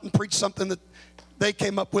go out and preach something that they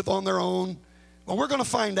came up with on their own? Well, we're going to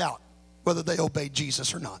find out whether they obeyed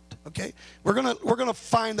Jesus or not, okay? We're going to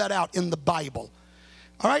find that out in the Bible.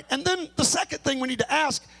 All right? And then the second thing we need to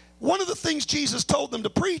ask, one of the things Jesus told them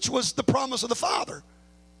to preach was the promise of the Father.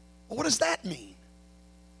 Well, what does that mean?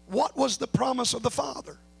 What was the promise of the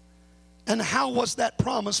Father? And how was that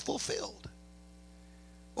promise fulfilled?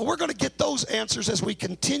 Well, we're going to get those answers as we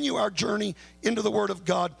continue our journey into the Word of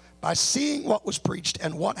God by seeing what was preached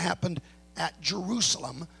and what happened at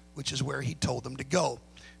Jerusalem, which is where he told them to go.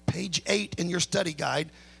 Page 8 in your study guide.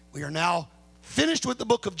 We are now finished with the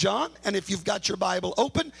book of John, and if you've got your Bible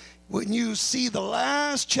open, when you see the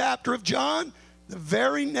last chapter of John, the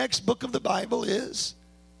very next book of the Bible is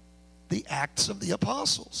the Acts of the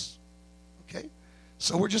Apostles. Okay?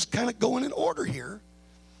 So we're just kind of going in order here.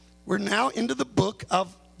 We're now into the book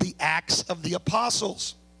of the Acts of the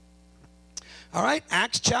Apostles. All right,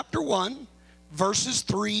 Acts chapter 1, verses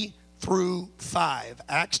 3 through 5.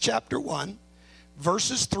 Acts chapter 1,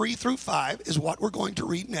 verses 3 through 5 is what we're going to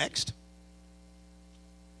read next.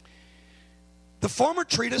 The former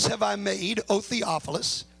treatise have I made, O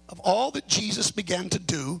Theophilus, of all that Jesus began to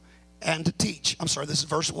do and to teach. I'm sorry, this is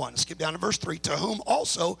verse 1. Skip down to verse 3. To whom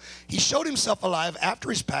also he showed himself alive after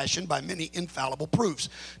his passion by many infallible proofs,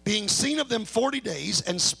 being seen of them 40 days,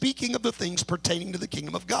 and speaking of the things pertaining to the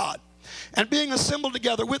kingdom of God. And being assembled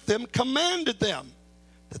together with them, commanded them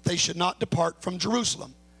that they should not depart from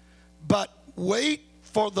Jerusalem, but wait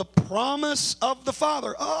for the promise of the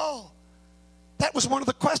Father. Oh, that was one of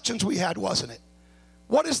the questions we had, wasn't it?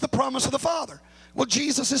 What is the promise of the Father? Well,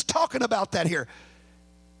 Jesus is talking about that here.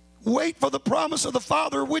 Wait for the promise of the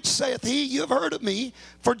Father, which saith he, you have heard of me,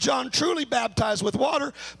 for John truly baptized with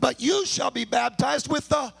water, but you shall be baptized with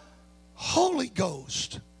the Holy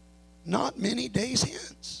Ghost not many days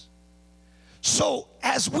hence. So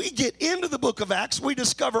as we get into the book of Acts, we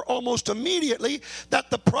discover almost immediately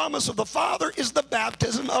that the promise of the Father is the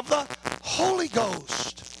baptism of the Holy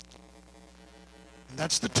Ghost. And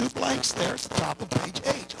that's the two blanks there at the top of page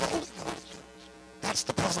 8. Holy Ghost. That's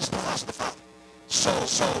the promise of the Father. So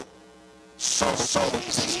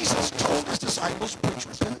Jesus told his disciples, preach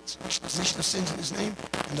repentance, remission of sins in his name,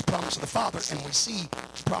 and the promise of the Father. And we see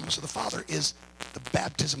the promise of the Father is the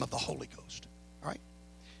baptism of the Holy Ghost. All right?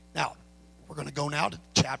 Now, we're going to go now to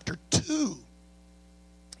chapter 2.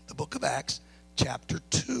 The book of Acts, chapter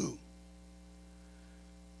 2.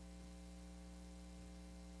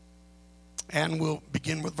 And we'll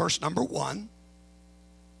begin with verse number 1.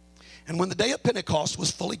 And when the day of Pentecost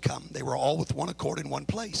was fully come, they were all with one accord in one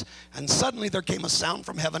place. And suddenly there came a sound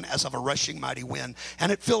from heaven as of a rushing mighty wind,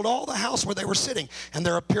 and it filled all the house where they were sitting. And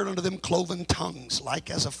there appeared unto them cloven tongues, like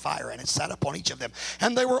as of fire, and it sat upon each of them.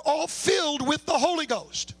 And they were all filled with the Holy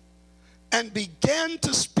Ghost, and began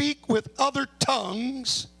to speak with other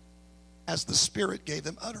tongues as the Spirit gave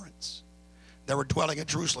them utterance. There were dwelling at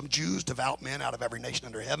Jerusalem Jews, devout men out of every nation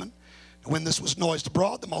under heaven. And when this was noised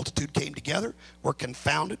abroad, the multitude came together, were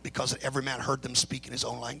confounded, because every man heard them speak in his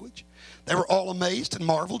own language. They were all amazed and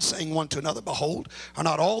marveled, saying one to another, Behold, are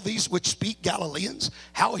not all these which speak Galileans?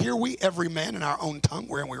 How hear we every man in our own tongue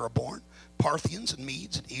wherein we were born? Parthians and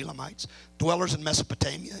Medes and Elamites, dwellers in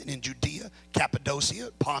Mesopotamia and in Judea,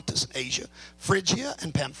 Cappadocia, Pontus and Asia, Phrygia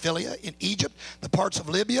and Pamphylia, in Egypt, the parts of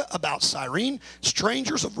Libya about Cyrene,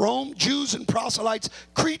 strangers of Rome, Jews and proselytes,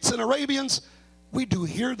 Cretes and Arabians, we do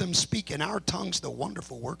hear them speak in our tongues the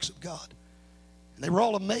wonderful works of God. And they were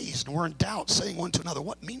all amazed and were in doubt, saying one to another,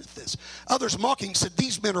 what meaneth this? Others mocking said,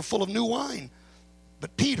 these men are full of new wine.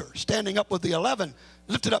 But Peter, standing up with the 11,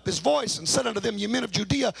 lifted up his voice and said unto them, ye men of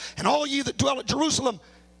Judea, and all ye that dwell at Jerusalem,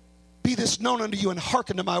 be this known unto you, and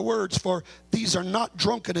hearken to my words, for these are not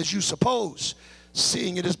drunken as you suppose,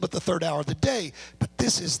 seeing it is but the third hour of the day. But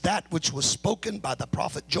this is that which was spoken by the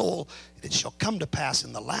prophet Joel. And it shall come to pass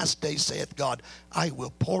in the last days, saith God, I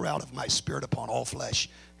will pour out of my spirit upon all flesh.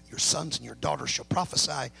 And your sons and your daughters shall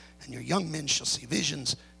prophesy, and your young men shall see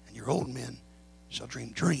visions, and your old men shall dream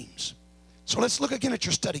dreams. So let's look again at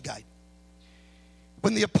your study guide.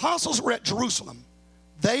 When the apostles were at Jerusalem,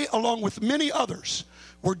 they, along with many others,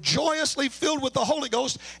 were joyously filled with the Holy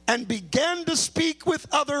Ghost and began to speak with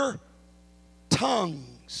other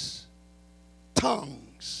tongues.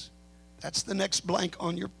 Tongues. That's the next blank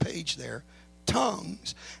on your page there.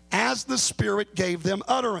 Tongues. As the Spirit gave them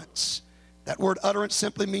utterance. That word utterance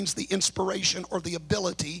simply means the inspiration or the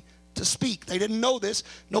ability to speak. They didn't know this.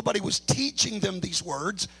 Nobody was teaching them these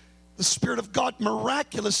words. The Spirit of God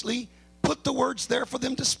miraculously put the words there for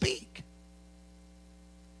them to speak.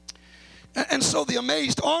 And so the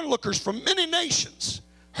amazed onlookers from many nations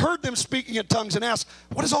heard them speaking in tongues and asked,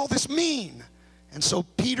 what does all this mean? And so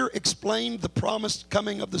Peter explained the promised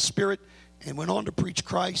coming of the Spirit and went on to preach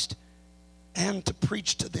Christ and to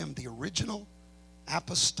preach to them the original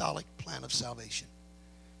apostolic plan of salvation.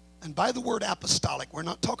 And by the word apostolic, we're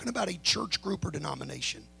not talking about a church group or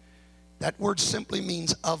denomination. That word simply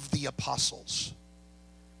means of the apostles.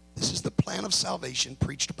 This is the plan of salvation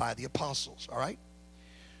preached by the apostles, all right?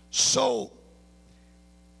 So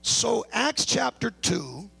Acts chapter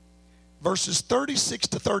 2, verses 36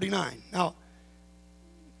 to 39. Now,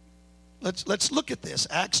 let's look at this.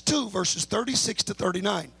 Acts 2, verses 36 to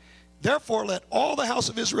 39. Therefore, let all the house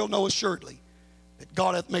of Israel know assuredly that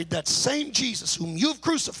God hath made that same Jesus whom you've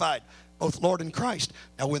crucified, both Lord and Christ.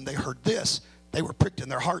 Now, when they heard this, they were pricked in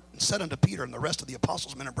their heart and said unto Peter and the rest of the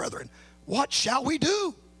apostles, men and brethren, what shall we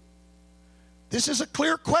do? This is a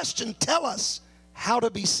clear question. Tell us how to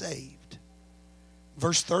be saved.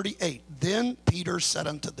 Verse 38, then Peter said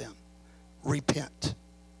unto them, repent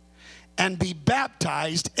and be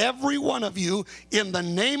baptized every one of you in the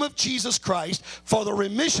name of Jesus Christ for the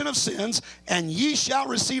remission of sins, and ye shall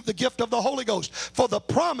receive the gift of the Holy Ghost. For the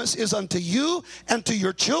promise is unto you and to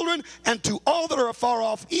your children and to all that are afar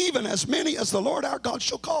off, even as many as the Lord our God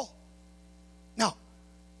shall call. Now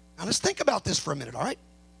let's think about this for a minute, all right?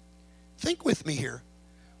 Think with me here.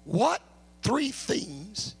 What three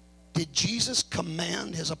things did Jesus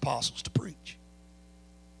command his apostles to preach?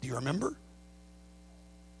 Do you remember?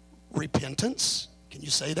 Repentance. Can you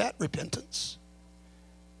say that? Repentance.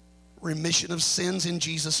 Remission of sins in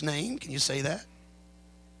Jesus' name. Can you say that?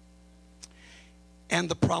 And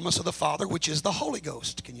the promise of the Father, which is the Holy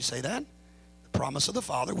Ghost. Can you say that? The promise of the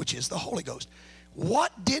Father, which is the Holy Ghost.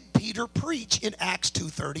 What did Peter preach in Acts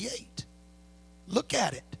 2:38? Look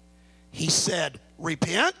at it. He said,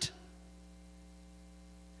 repent.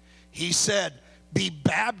 He said, be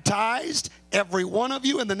baptized, every one of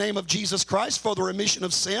you, in the name of Jesus Christ for the remission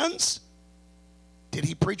of sins. Did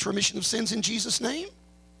he preach remission of sins in Jesus' name?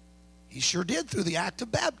 He sure did, through the act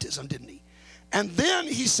of baptism, didn't he? And then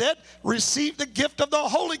he said, receive the gift of the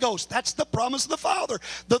Holy Ghost. That's the promise of the Father.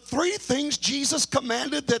 The three things Jesus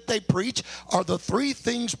commanded that they preach are the three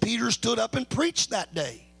things Peter stood up and preached that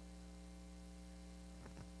day.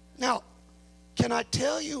 Now, can I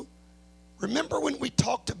tell you, remember when we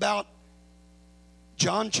talked about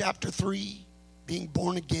John chapter 3, being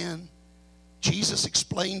born again? Jesus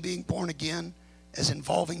explained being born again as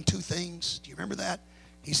involving two things. Do you remember that?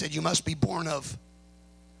 He said you must be born of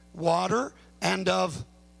water and of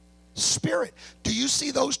spirit. Do you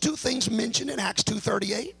see those two things mentioned in Acts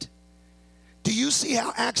 2:38? Do you see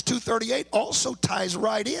how Acts 2:38 also ties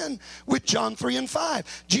right in with John 3 and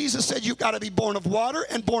 5? Jesus said you've got to be born of water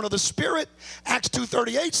and born of the Spirit. Acts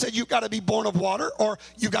 2:38 said you've got to be born of water, or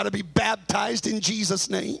you've got to be baptized in Jesus'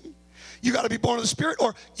 name. You've got to be born of the Spirit,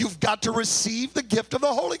 or you've got to receive the gift of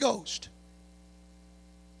the Holy Ghost.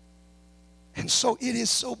 And so it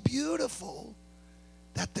is so beautiful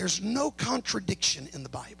that there's no contradiction in the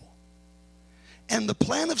Bible. And the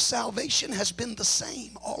plan of salvation has been the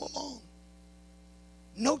same all along.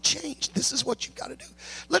 No change. This is what you've got to do.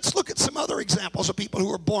 Let's look at some other examples of people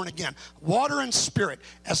who are born again. Water and spirit,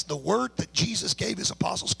 as the word that Jesus gave his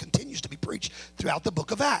apostles continues to be preached throughout the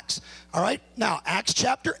book of Acts. All right, now Acts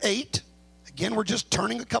chapter 8. Again, we're just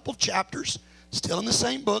turning a couple of chapters. Still in the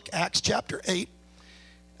same book, Acts chapter 8.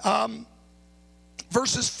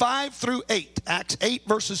 Verses 5 through 8. Acts 8,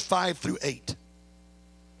 verses 5 through 8.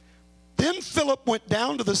 Then Philip went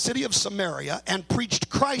down to the city of Samaria and preached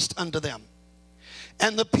Christ unto them.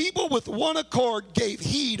 And the people with one accord gave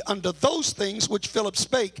heed unto those things which Philip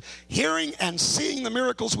spake, hearing and seeing the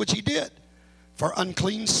miracles which he did. For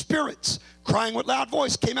unclean spirits, crying with loud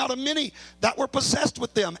voice, came out of many that were possessed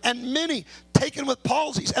with them, and many taken with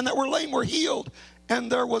palsies, and that were lame were healed.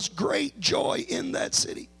 And there was great joy in that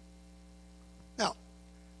city. Now,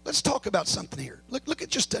 let's talk about something here. Look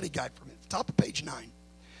at your study guide for a minute, top of page 9.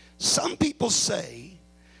 Some people say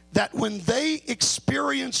that when they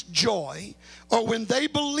experienced joy, or when they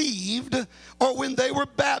believed, or when they were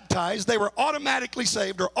baptized, they were automatically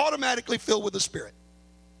saved or automatically filled with the Spirit.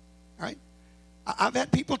 All right? I've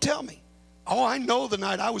had people tell me, oh, I know the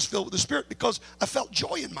night I was filled with the Spirit because I felt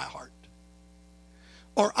joy in my heart.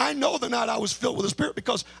 Or I know the night I was filled with the Spirit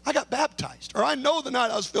because I got baptized. Or I know the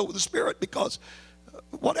night I was filled with the Spirit because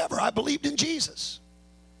whatever, I believed in Jesus.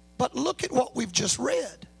 But look at what we've just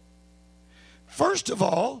read. First of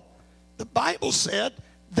all, the Bible said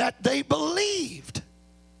that they believed.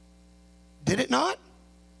 Did it not?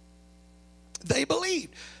 They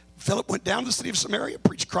believed. Philip went down to the city of Samaria,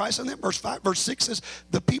 preached Christ in them. Verse 6 says,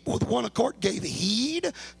 the people with one accord gave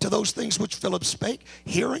heed to those things which Philip spake,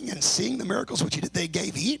 hearing and seeing the miracles which he did. They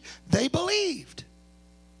gave heed. They believed.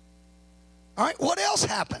 All right, what else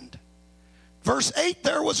happened? Verse 8,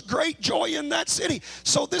 there was great joy in that city.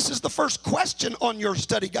 So this is the first question on your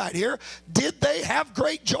study guide here. Did they have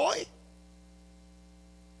great joy?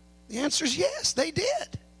 The answer is yes, they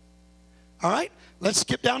did. All right, let's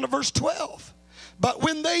skip down to verse 12. But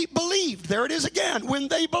when they believed, there it is again, when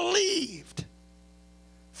they believed,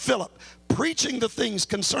 Philip, preaching the things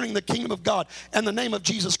concerning the kingdom of God and the name of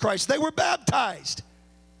Jesus Christ, they were baptized,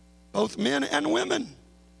 both men and women.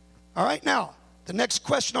 All right, now, the next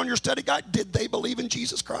question on your study guide, did they believe in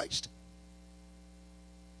Jesus Christ?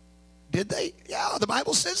 Did they? Yeah, the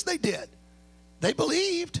Bible says they did. They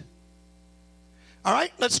believed. All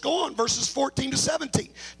right, let's go on, verses 14 to 17.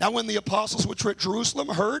 Now when the apostles which were at Jerusalem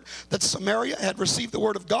heard that Samaria had received the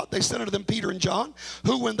word of God, they sent unto them Peter and John,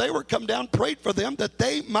 who when they were come down prayed for them that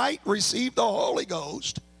they might receive the Holy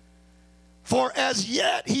Ghost. For as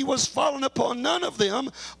yet he was fallen upon none of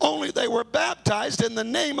them, only they were baptized in the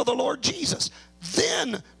name of the Lord Jesus.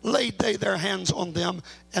 Then laid they their hands on them,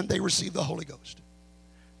 and they received the Holy Ghost.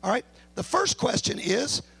 All right, the first question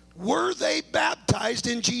is, were they baptized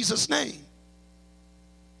in Jesus' name?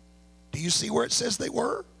 Do you see where it says they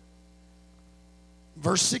were?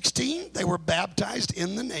 Verse 16, they were baptized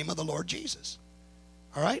in the name of the Lord Jesus.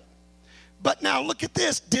 All right? But now look at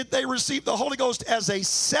this. Did they receive the Holy Ghost as a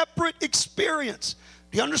separate experience?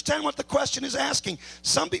 Do you understand what the question is asking?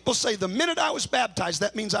 Some people say the minute I was baptized,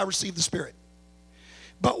 that means I received the Spirit.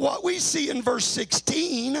 But what we see in verse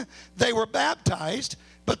 16, they were baptized,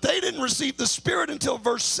 but they didn't receive the Spirit until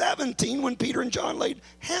verse 17 when Peter and John laid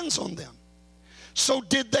hands on them. So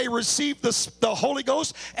did they receive the Holy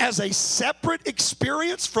Ghost as a separate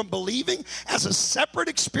experience from believing, as a separate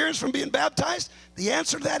experience from being baptized? The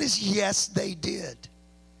answer to that is yes, they did.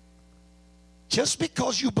 Just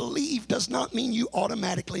because you believe does not mean you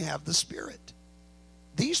automatically have the Spirit.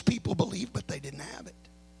 These people believed, but they didn't have it.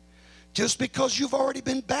 Just because you've already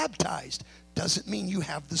been baptized doesn't mean you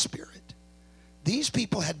have the Spirit. These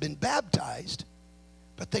people had been baptized,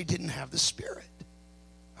 but they didn't have the Spirit.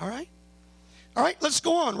 All right? All right, let's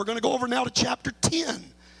go on. We're going to go over now to chapter 10.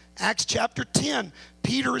 Acts chapter 10.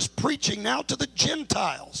 Peter is preaching now to the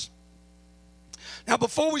Gentiles. Now,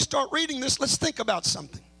 before we start reading this, let's think about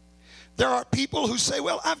something. There are people who say,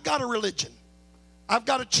 well, I've got a religion. I've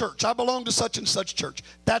got a church. I belong to such and such church.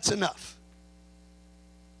 That's enough.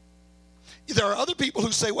 There are other people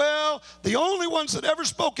who say, well, the only ones that ever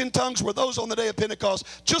spoke in tongues were those on the day of Pentecost,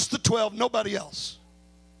 just the 12, nobody else.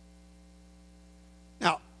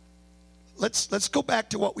 Now, let's go back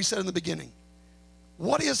to what we said in the beginning.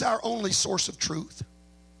 What is our only source of truth?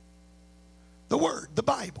 The Word, the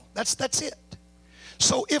Bible. That's it.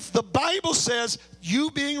 So if the Bible says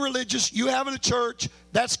you being religious, you having a church,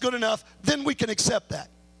 that's good enough, then we can accept that.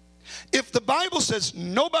 If the Bible says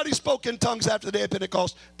nobody spoke in tongues after the day of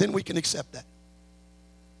Pentecost, then we can accept that.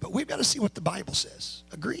 But we've got to see what the Bible says.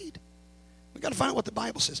 Agreed? We've got to find out what the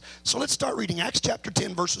Bible says. So let's start reading Acts chapter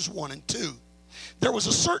 10, verses 1 and 2. There was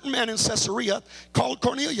a certain man in Caesarea called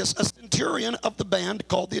Cornelius, a centurion of the band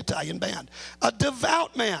called the Italian band, a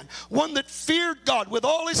devout man, one that feared God with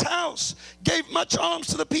all his house, gave much alms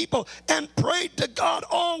to the people, and prayed to God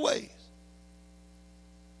always.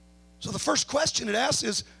 So the first question it asks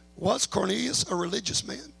is, was Cornelius a religious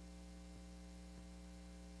man?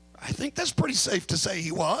 I think that's pretty safe to say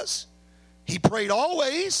he was. He prayed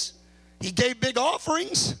always. He gave big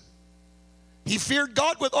offerings. He feared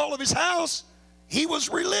God with all of his house. He was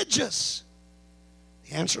religious.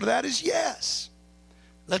 The answer to that is yes.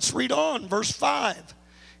 Let's read on, verse 5.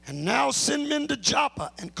 And now send men to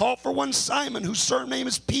Joppa, and call for one Simon, whose surname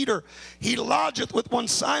is Peter. He lodgeth with one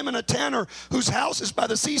Simon a tanner, whose house is by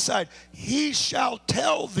the seaside. He shall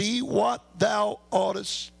tell thee what thou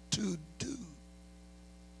oughtest to do.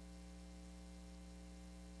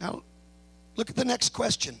 Now, look at the next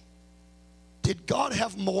question. Did God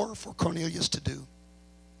have more for Cornelius to do?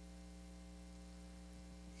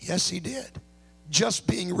 Yes, he did. Just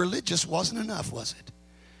being religious wasn't enough, was it?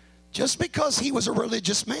 Just because he was a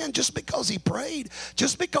religious man, just because he prayed,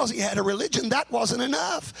 just because he had a religion, that wasn't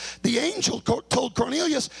enough. The angel told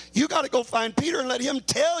Cornelius, you got to go find Peter and let him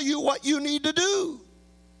tell you what you need to do.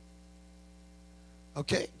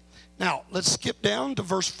 Okay? Now, let's skip down to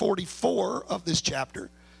verse 44 of this chapter,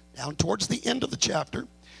 down towards the end of the chapter.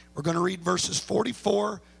 We're going to read verses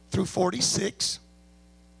 44 through 46.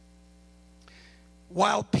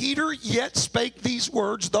 While Peter yet spake these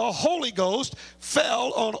words, the Holy Ghost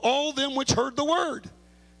fell on all them which heard the word.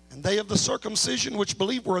 And they of the circumcision which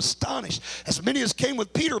believed were astonished, as many as came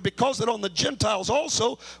with Peter, because that on the Gentiles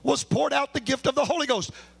also was poured out the gift of the Holy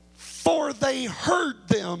Ghost. For they heard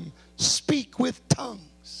them speak with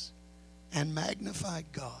tongues and magnify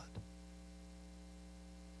God.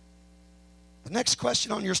 The next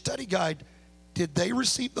question on your study guide, did they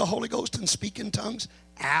receive the Holy Ghost and speak in tongues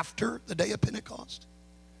after the day of Pentecost?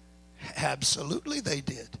 Absolutely they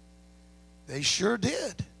did. They sure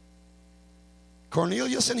did.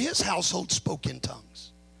 Cornelius and his household spoke in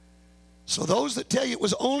tongues. So those that tell you it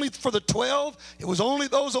was only for the 12, it was only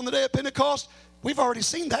those on the day of Pentecost, we've already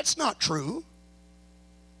seen that's not true.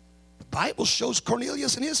 The Bible shows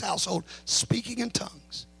Cornelius and his household speaking in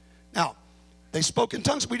tongues. Now, they spoke in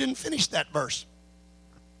tongues. We didn't finish that verse.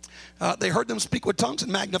 They heard them speak with tongues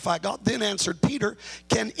and magnify God. Then answered Peter,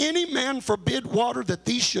 can any man forbid water that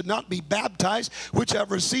these should not be baptized, which have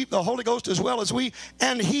received the Holy Ghost as well as we?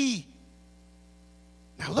 And he,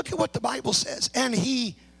 now look at what the Bible says, and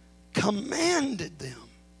he commanded them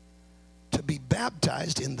to be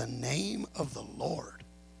baptized in the name of the Lord.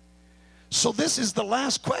 So this is the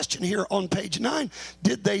last question here on page 9.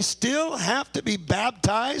 Did they still have to be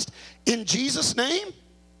baptized in Jesus' name?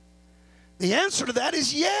 The answer to that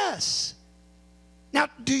is yes. Now,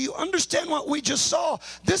 do you understand what we just saw?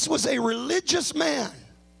 This was a religious man.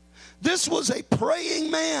 This was a praying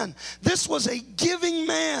man. This was a giving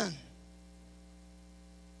man.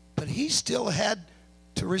 But he still had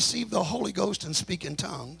to receive the Holy Ghost and speak in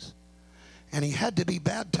tongues. And he had to be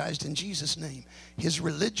baptized in Jesus' name. His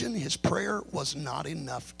religion, his prayer was not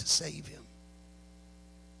enough to save him.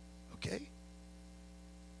 Okay?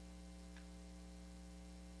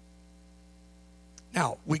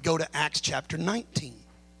 Now, we go to Acts chapter 19.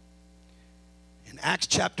 In Acts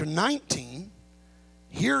chapter 19,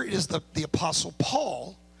 here is the Apostle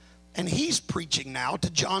Paul, and he's preaching now to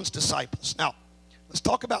John's disciples. Now, let's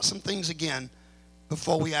talk about some things again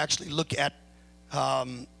before we actually look at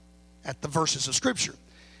the verses of Scripture.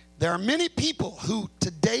 There are many people who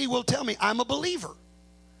today will tell me, I'm a believer.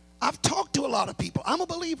 I've talked to a lot of people. I'm a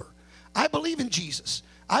believer. I believe in Jesus.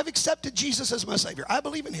 I've accepted Jesus as my Savior. I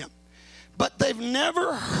believe in him. But they've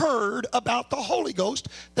never heard about the Holy Ghost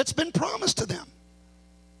that's been promised to them.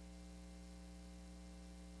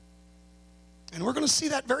 And we're going to see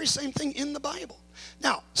that very same thing in the Bible.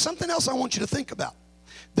 Now, something else I want you to think about.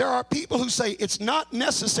 There are people who say it's not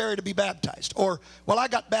necessary to be baptized. Or, well, I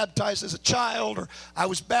got baptized as a child, or I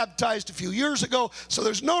was baptized a few years ago, so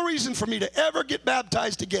there's no reason for me to ever get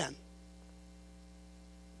baptized again.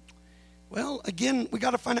 Well, again, we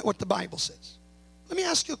got to find out what the Bible says. Let me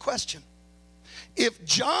ask you a question. If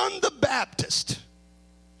John the Baptist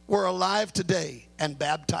were alive today and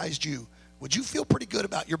baptized you, would you feel pretty good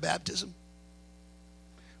about your baptism?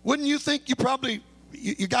 Wouldn't you think you probably,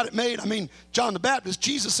 you got it made? I mean, John the Baptist,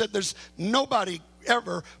 Jesus said there's nobody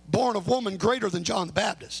ever born of woman greater than John the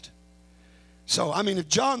Baptist. So, I mean, if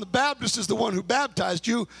John the Baptist is the one who baptized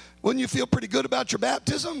you, wouldn't you feel pretty good about your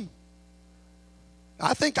baptism?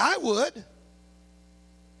 I think I would.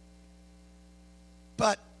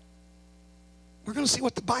 But we're going to see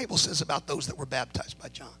what the Bible says about those that were baptized by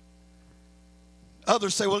John.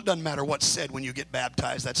 Others say, well, it doesn't matter what's said when you get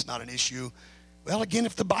baptized. That's not an issue. Well, again,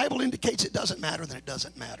 if the Bible indicates it doesn't matter, then it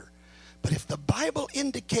doesn't matter. But if the Bible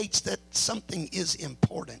indicates that something is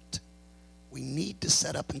important, we need to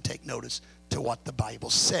set up and take notice to what the Bible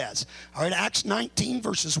says. All right, Acts 19,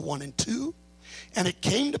 verses 1 and 2. And it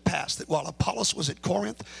came to pass that while Apollos was at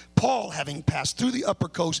Corinth, Paul, having passed through the upper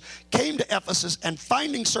coast, came to Ephesus, and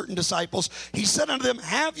finding certain disciples, he said unto them,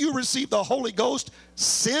 have you received the Holy Ghost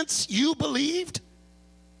since you believed?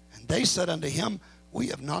 And they said unto him, we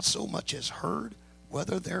have not so much as heard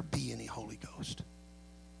whether there be any Holy Ghost.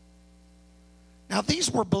 Now,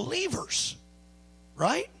 these were believers,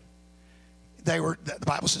 right? The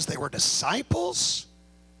Bible says they were disciples.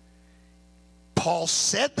 Paul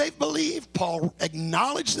said they believed. Paul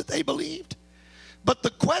acknowledged that they believed. But the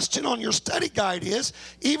question on your study guide is,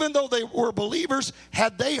 even though they were believers,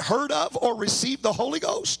 had they heard of or received the Holy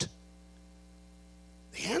Ghost?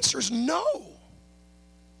 The answer is no.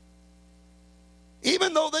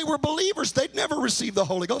 Even though they were believers, they'd never received the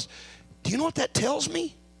Holy Ghost. Do you know what that tells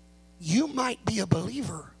me? You might be a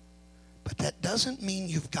believer, but that doesn't mean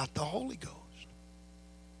you've got the Holy Ghost.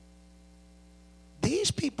 These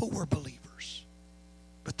people were believers,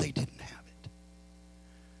 but they didn't have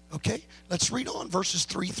it. Okay, let's read on verses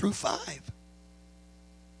 3 through 5.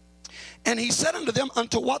 And he said unto them,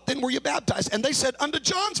 unto what then were you baptized? And they said, unto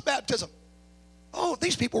John's baptism. Oh,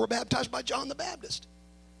 these people were baptized by John the Baptist.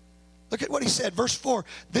 Look at what he said, verse 4.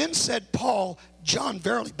 Then said Paul, John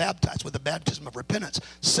verily baptized with the baptism of repentance,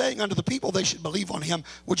 saying unto the people they should believe on him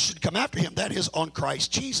which should come after him, that is, on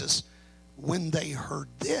Christ Jesus. When they heard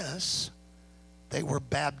this, they were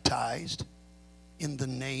baptized in the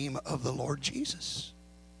name of the Lord Jesus.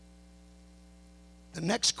 The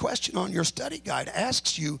next question on your study guide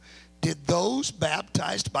asks you, did those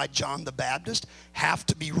baptized by John the Baptist have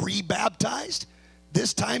to be rebaptized,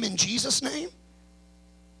 this time in Jesus' name?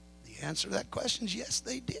 The answer to that question is yes,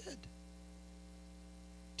 they did.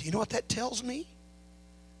 Do you know what that tells me?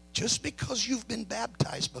 Just because you've been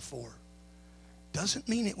baptized before doesn't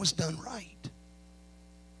mean it was done right.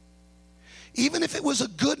 Even if it was a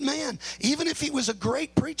good man, even if he was a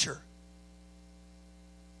great preacher,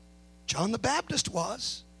 John the Baptist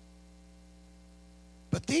was.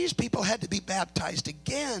 But these people had to be baptized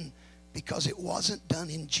again because it wasn't done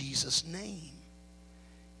in Jesus' name.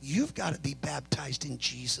 You've got to be baptized in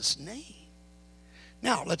Jesus' name.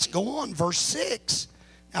 Now, let's go on. Verse 6.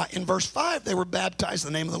 Now, in verse 5, they were baptized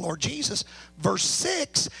in the name of the Lord Jesus. Verse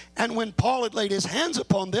 6, and when Paul had laid his hands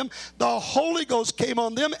upon them, the Holy Ghost came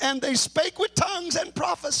on them, and they spake with tongues and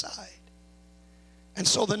prophesied. And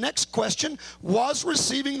so the next question, was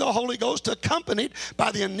receiving the Holy Ghost accompanied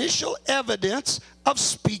by the initial evidence of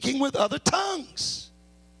speaking with other tongues?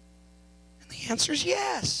 And the answer is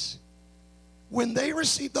yes. When they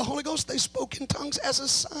received the Holy Ghost, they spoke in tongues as a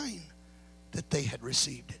sign that they had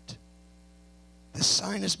received it. This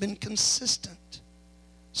sign has been consistent.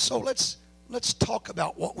 So let's talk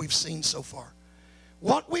about what we've seen so far.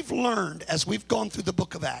 What we've learned as we've gone through the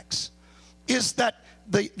book of Acts is that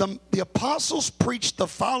the apostles preached the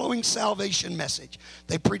following salvation message.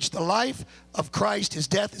 They preached the life of Christ, his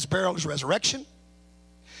death, his burial, his resurrection.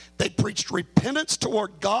 They preached repentance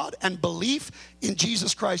toward God and belief in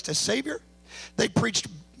Jesus Christ as Savior. They preached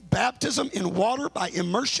baptism in water by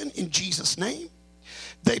immersion in Jesus' name.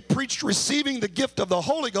 They preached receiving the gift of the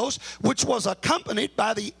Holy Ghost, which was accompanied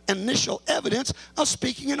by the initial evidence of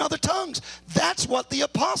speaking in other tongues. That's what the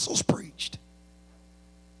apostles preached.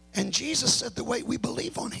 And Jesus said the way we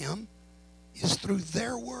believe on him is through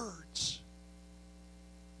their words.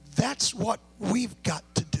 That's what we've got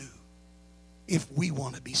to do if we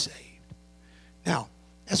want to be saved. Now,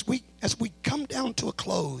 as we come down to a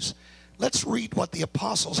close, let's read what the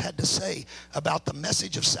apostles had to say about the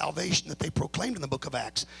message of salvation that they proclaimed in the book of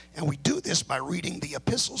Acts. And we do this by reading the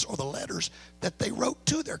epistles or the letters that they wrote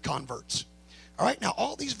to their converts. All right, now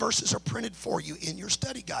all these verses are printed for you in your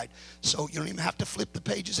study guide. So you don't even have to flip the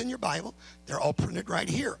pages in your Bible. They're all printed right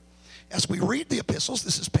here. As we read the epistles,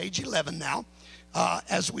 this is page 11 now.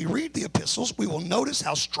 As we read the epistles, we will notice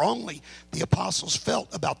how strongly the apostles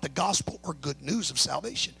felt about the gospel or good news of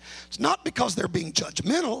salvation. It's not because they're being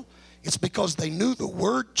judgmental. It's because they knew the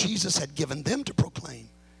word Jesus had given them to proclaim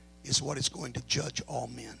is what is going to judge all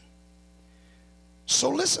men. So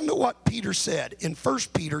listen to what Peter said in 1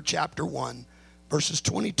 Peter chapter 1, verses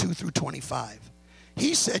 22 through 25.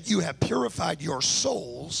 He said, you have purified your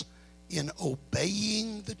souls in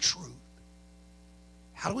obeying the truth.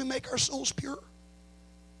 How do we make our souls pure?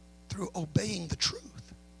 Through obeying the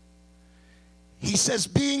truth. He says,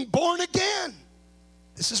 being born again.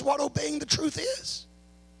 This is what obeying the truth is.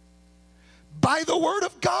 By the word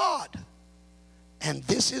of God. And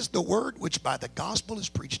this is the word which by the gospel is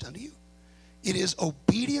preached unto you. It is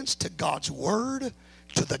obedience to God's word,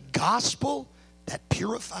 to the gospel, that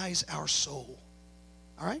purifies our soul.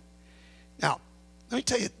 All right? Now, let me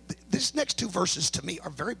tell you, these next two verses to me are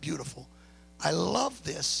very beautiful. I love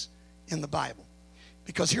this in the Bible.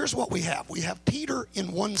 Because here's what we have. We have Peter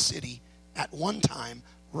in one city at one time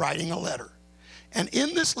writing a letter. And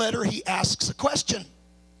in this letter, he asks a question.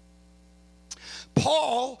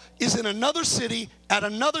 Paul is in another city at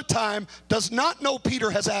another time, does not know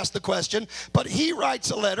Peter has asked the question, but he writes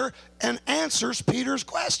a letter and answers Peter's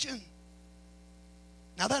question.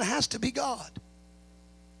 Now that has to be God.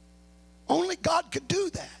 Only God could do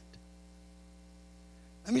that.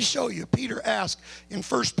 Let me show you. Peter asked in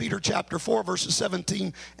 1 Peter chapter 4, verses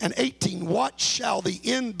 17 and 18, what shall the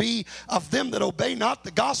end be of them that obey not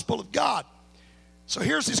the gospel of God? So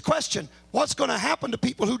here's his question. What's going to happen to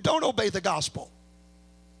people who don't obey the gospel?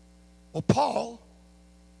 Well, Paul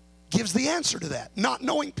gives the answer to that, not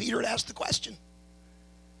knowing Peter had asked the question.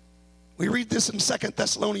 We read this in 2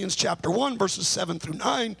 Thessalonians chapter 1, verses 7 through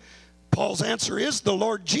 9. Paul's answer is, the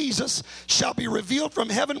Lord Jesus shall be revealed from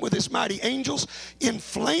heaven with his mighty angels in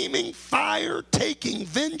flaming fire, taking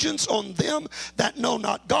vengeance on them that know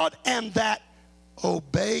not God and that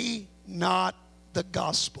obey not the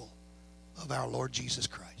gospel of our Lord Jesus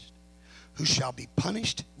Christ, who shall be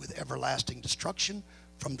punished with everlasting destruction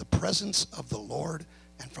from the presence of the Lord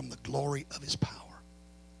and from the glory of his power.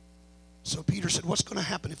 So Peter said, what's going to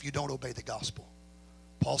happen if you don't obey the gospel?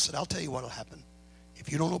 Paul said, I'll tell you what will happen.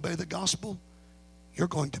 If you don't obey the gospel, you're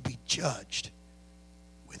going to be judged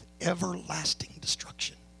with everlasting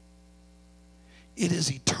destruction. It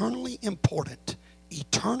is eternally important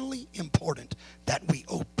that we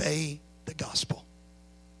obey the gospel.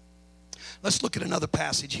 Let's look at another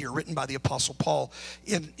passage here written by the Apostle Paul.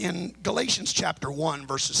 In Galatians chapter 1,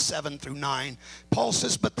 verses 7 through 9, Paul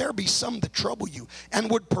says, but there be some that trouble you and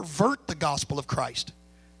would pervert the gospel of Christ.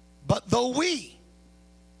 But though we,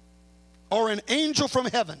 or an angel from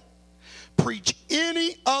heaven, preach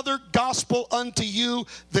any other gospel unto you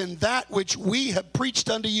than that which we have preached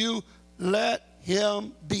unto you, let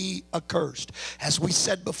him be accursed. As we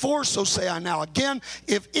said before, so say I now again,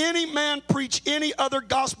 if any man preach any other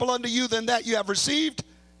gospel unto you than that you have received,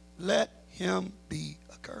 let him be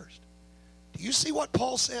accursed. Do you see what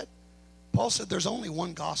Paul said? Paul said there's only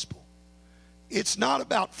one gospel. It's not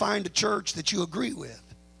about find a church that you agree with.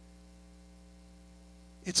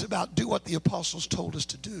 It's about do what the apostles told us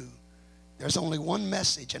to do. There's only one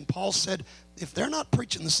message. And Paul said, if they're not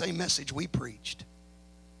preaching the same message we preached,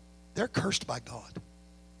 they're cursed by God.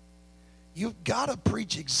 You've got to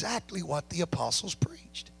preach exactly what the apostles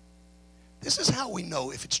preached. This is how we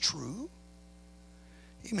know if it's true.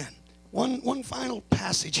 Amen. One final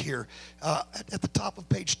passage here at the top of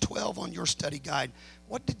page 12 on your study guide.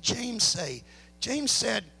 What did James say? James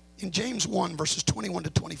said in James 1, verses 21 to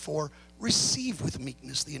 24, receive with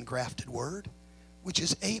meekness the engrafted word, which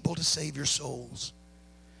is able to save your souls.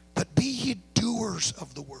 But be ye doers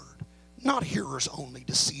of the word, not hearers only,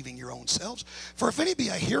 deceiving your own selves. For if any be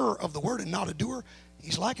a hearer of the word and not a doer,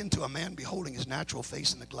 he's likened to a man beholding his natural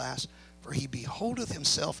face in the glass. For he beholdeth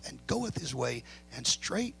himself and goeth his way, and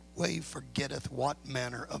straightway forgetteth what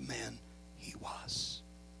manner of man he was.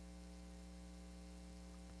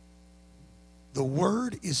 The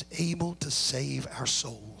word is able to save our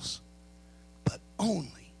souls, but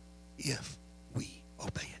only if we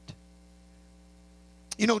obey it.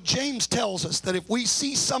 You know, James tells us that if we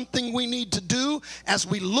see something we need to do as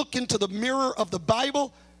we look into the mirror of the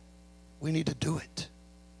Bible, we need to do it.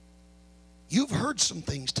 You've heard some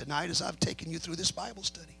things tonight as I've taken you through this Bible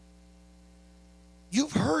study.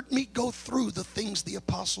 You've heard me go through the things the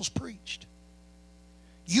apostles preached.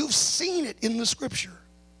 You've seen it in the scripture.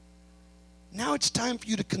 Now it's time for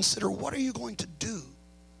you to consider, what are you going to do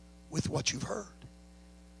with what you've heard?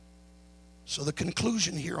 So the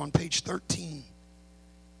conclusion here on page 13,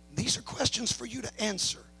 these are questions for you to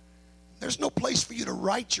answer. There's no place for you to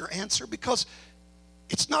write your answer, because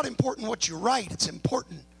it's not important what you write. It's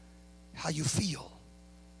important how you feel.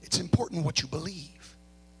 It's important what you believe.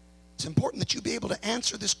 It's important that you be able to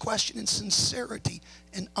answer this question in sincerity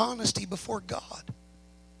and honesty before God.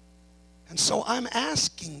 And so I'm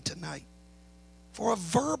asking tonight for a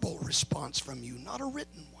verbal response from you, not a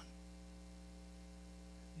written one.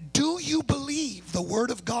 Do you believe the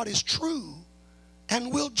Word of God is true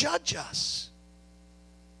and will judge us?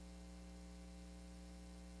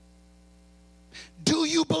 Do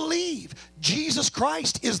you believe Jesus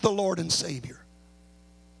Christ is the Lord and Savior?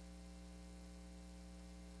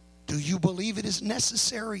 Do you believe it is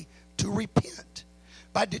necessary to repent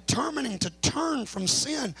by determining to turn from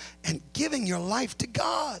sin and giving your life to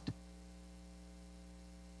God?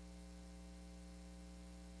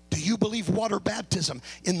 Do you believe water baptism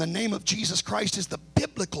in the name of Jesus Christ is the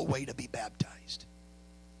biblical way to be baptized?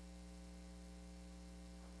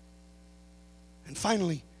 And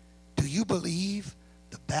finally, do you believe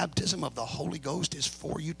the baptism of the Holy Ghost is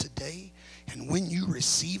for you today? And when you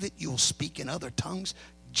receive it, you'll speak in other tongues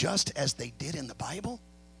just as they did in the Bible?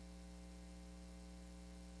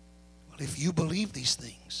 Well, if you believe these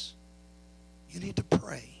things, you need to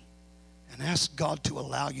pray and ask God to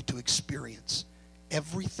allow you to experience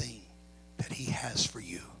everything that He has for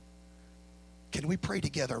you. Can we pray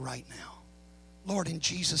together right now? Lord, in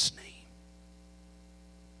Jesus' name,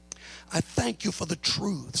 I thank you for the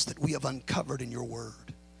truths that we have uncovered in your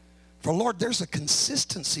word. For Lord, there's a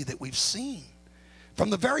consistency that we've seen. From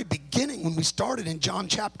the very beginning when we started in John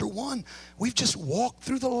chapter 1, we've just walked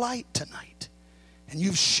through the light tonight. And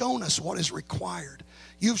you've shown us what is required.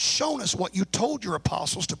 You've shown us what you told your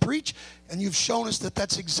apostles to preach, and you've shown us that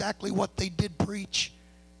that's exactly what they did preach.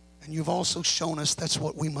 And you've also shown us that's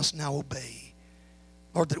what we must now obey.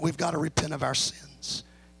 Lord, that we've got to repent of our sins,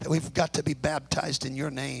 that we've got to be baptized in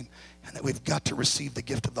your name, and that we've got to receive the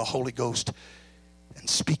gift of the Holy Ghost and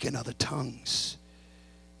speak in other tongues.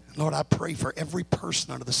 And Lord, I pray for every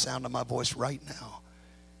person under the sound of my voice right now,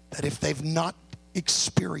 that if they've not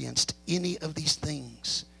experienced any of these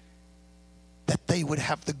things, that they would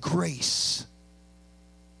have the grace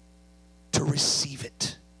to receive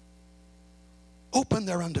it. Open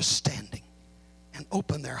their understanding and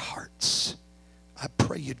open their hearts. I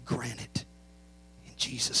pray you'd grant it in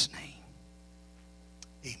Jesus' name.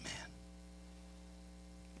 Amen.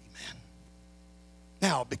 Amen.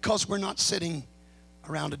 Now, because we're not sitting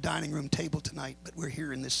around a dining room table tonight, but we're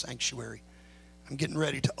here in this sanctuary, I'm getting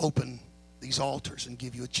ready to open these altars and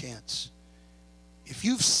give you a chance. If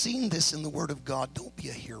you've seen this in the Word of God, don't be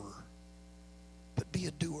a hearer, but be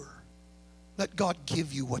a doer. Let God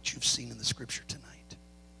give you what you've seen in the Scripture tonight.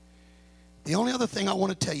 The only other thing I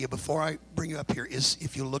want to tell you before I bring you up here is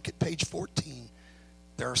if you look at page 14,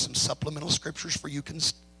 there are some supplemental scriptures for you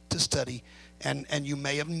to study. And you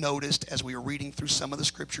may have noticed as we were reading through some of the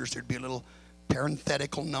scriptures, there'd be a little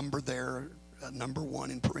parenthetical number there, number 1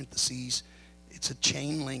 in parentheses. It's a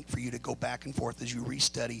chain link for you to go back and forth as you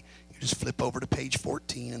restudy. You just flip over to page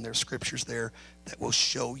 14, and there's scriptures there that will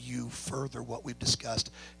show you further what we've discussed.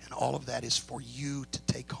 And all of that is for you to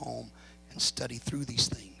take home and study through these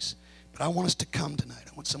things. But I want us to come tonight.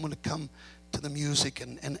 I want someone to come to the music,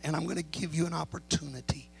 and I'm going to give you an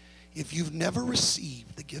opportunity. If you've never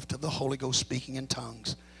received the gift of the Holy Ghost speaking in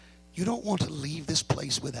tongues, you don't want to leave this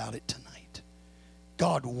place without it tonight.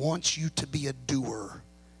 God wants you to be a doer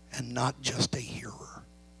and not just a hearer.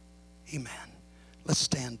 Amen. Let's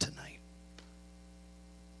stand tonight.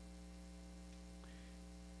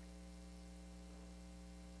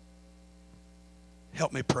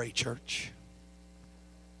 Help me pray, church.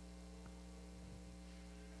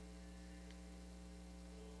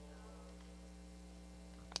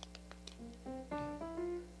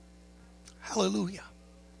 Hallelujah.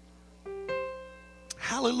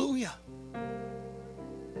 Hallelujah.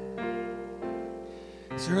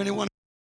 Is there anyone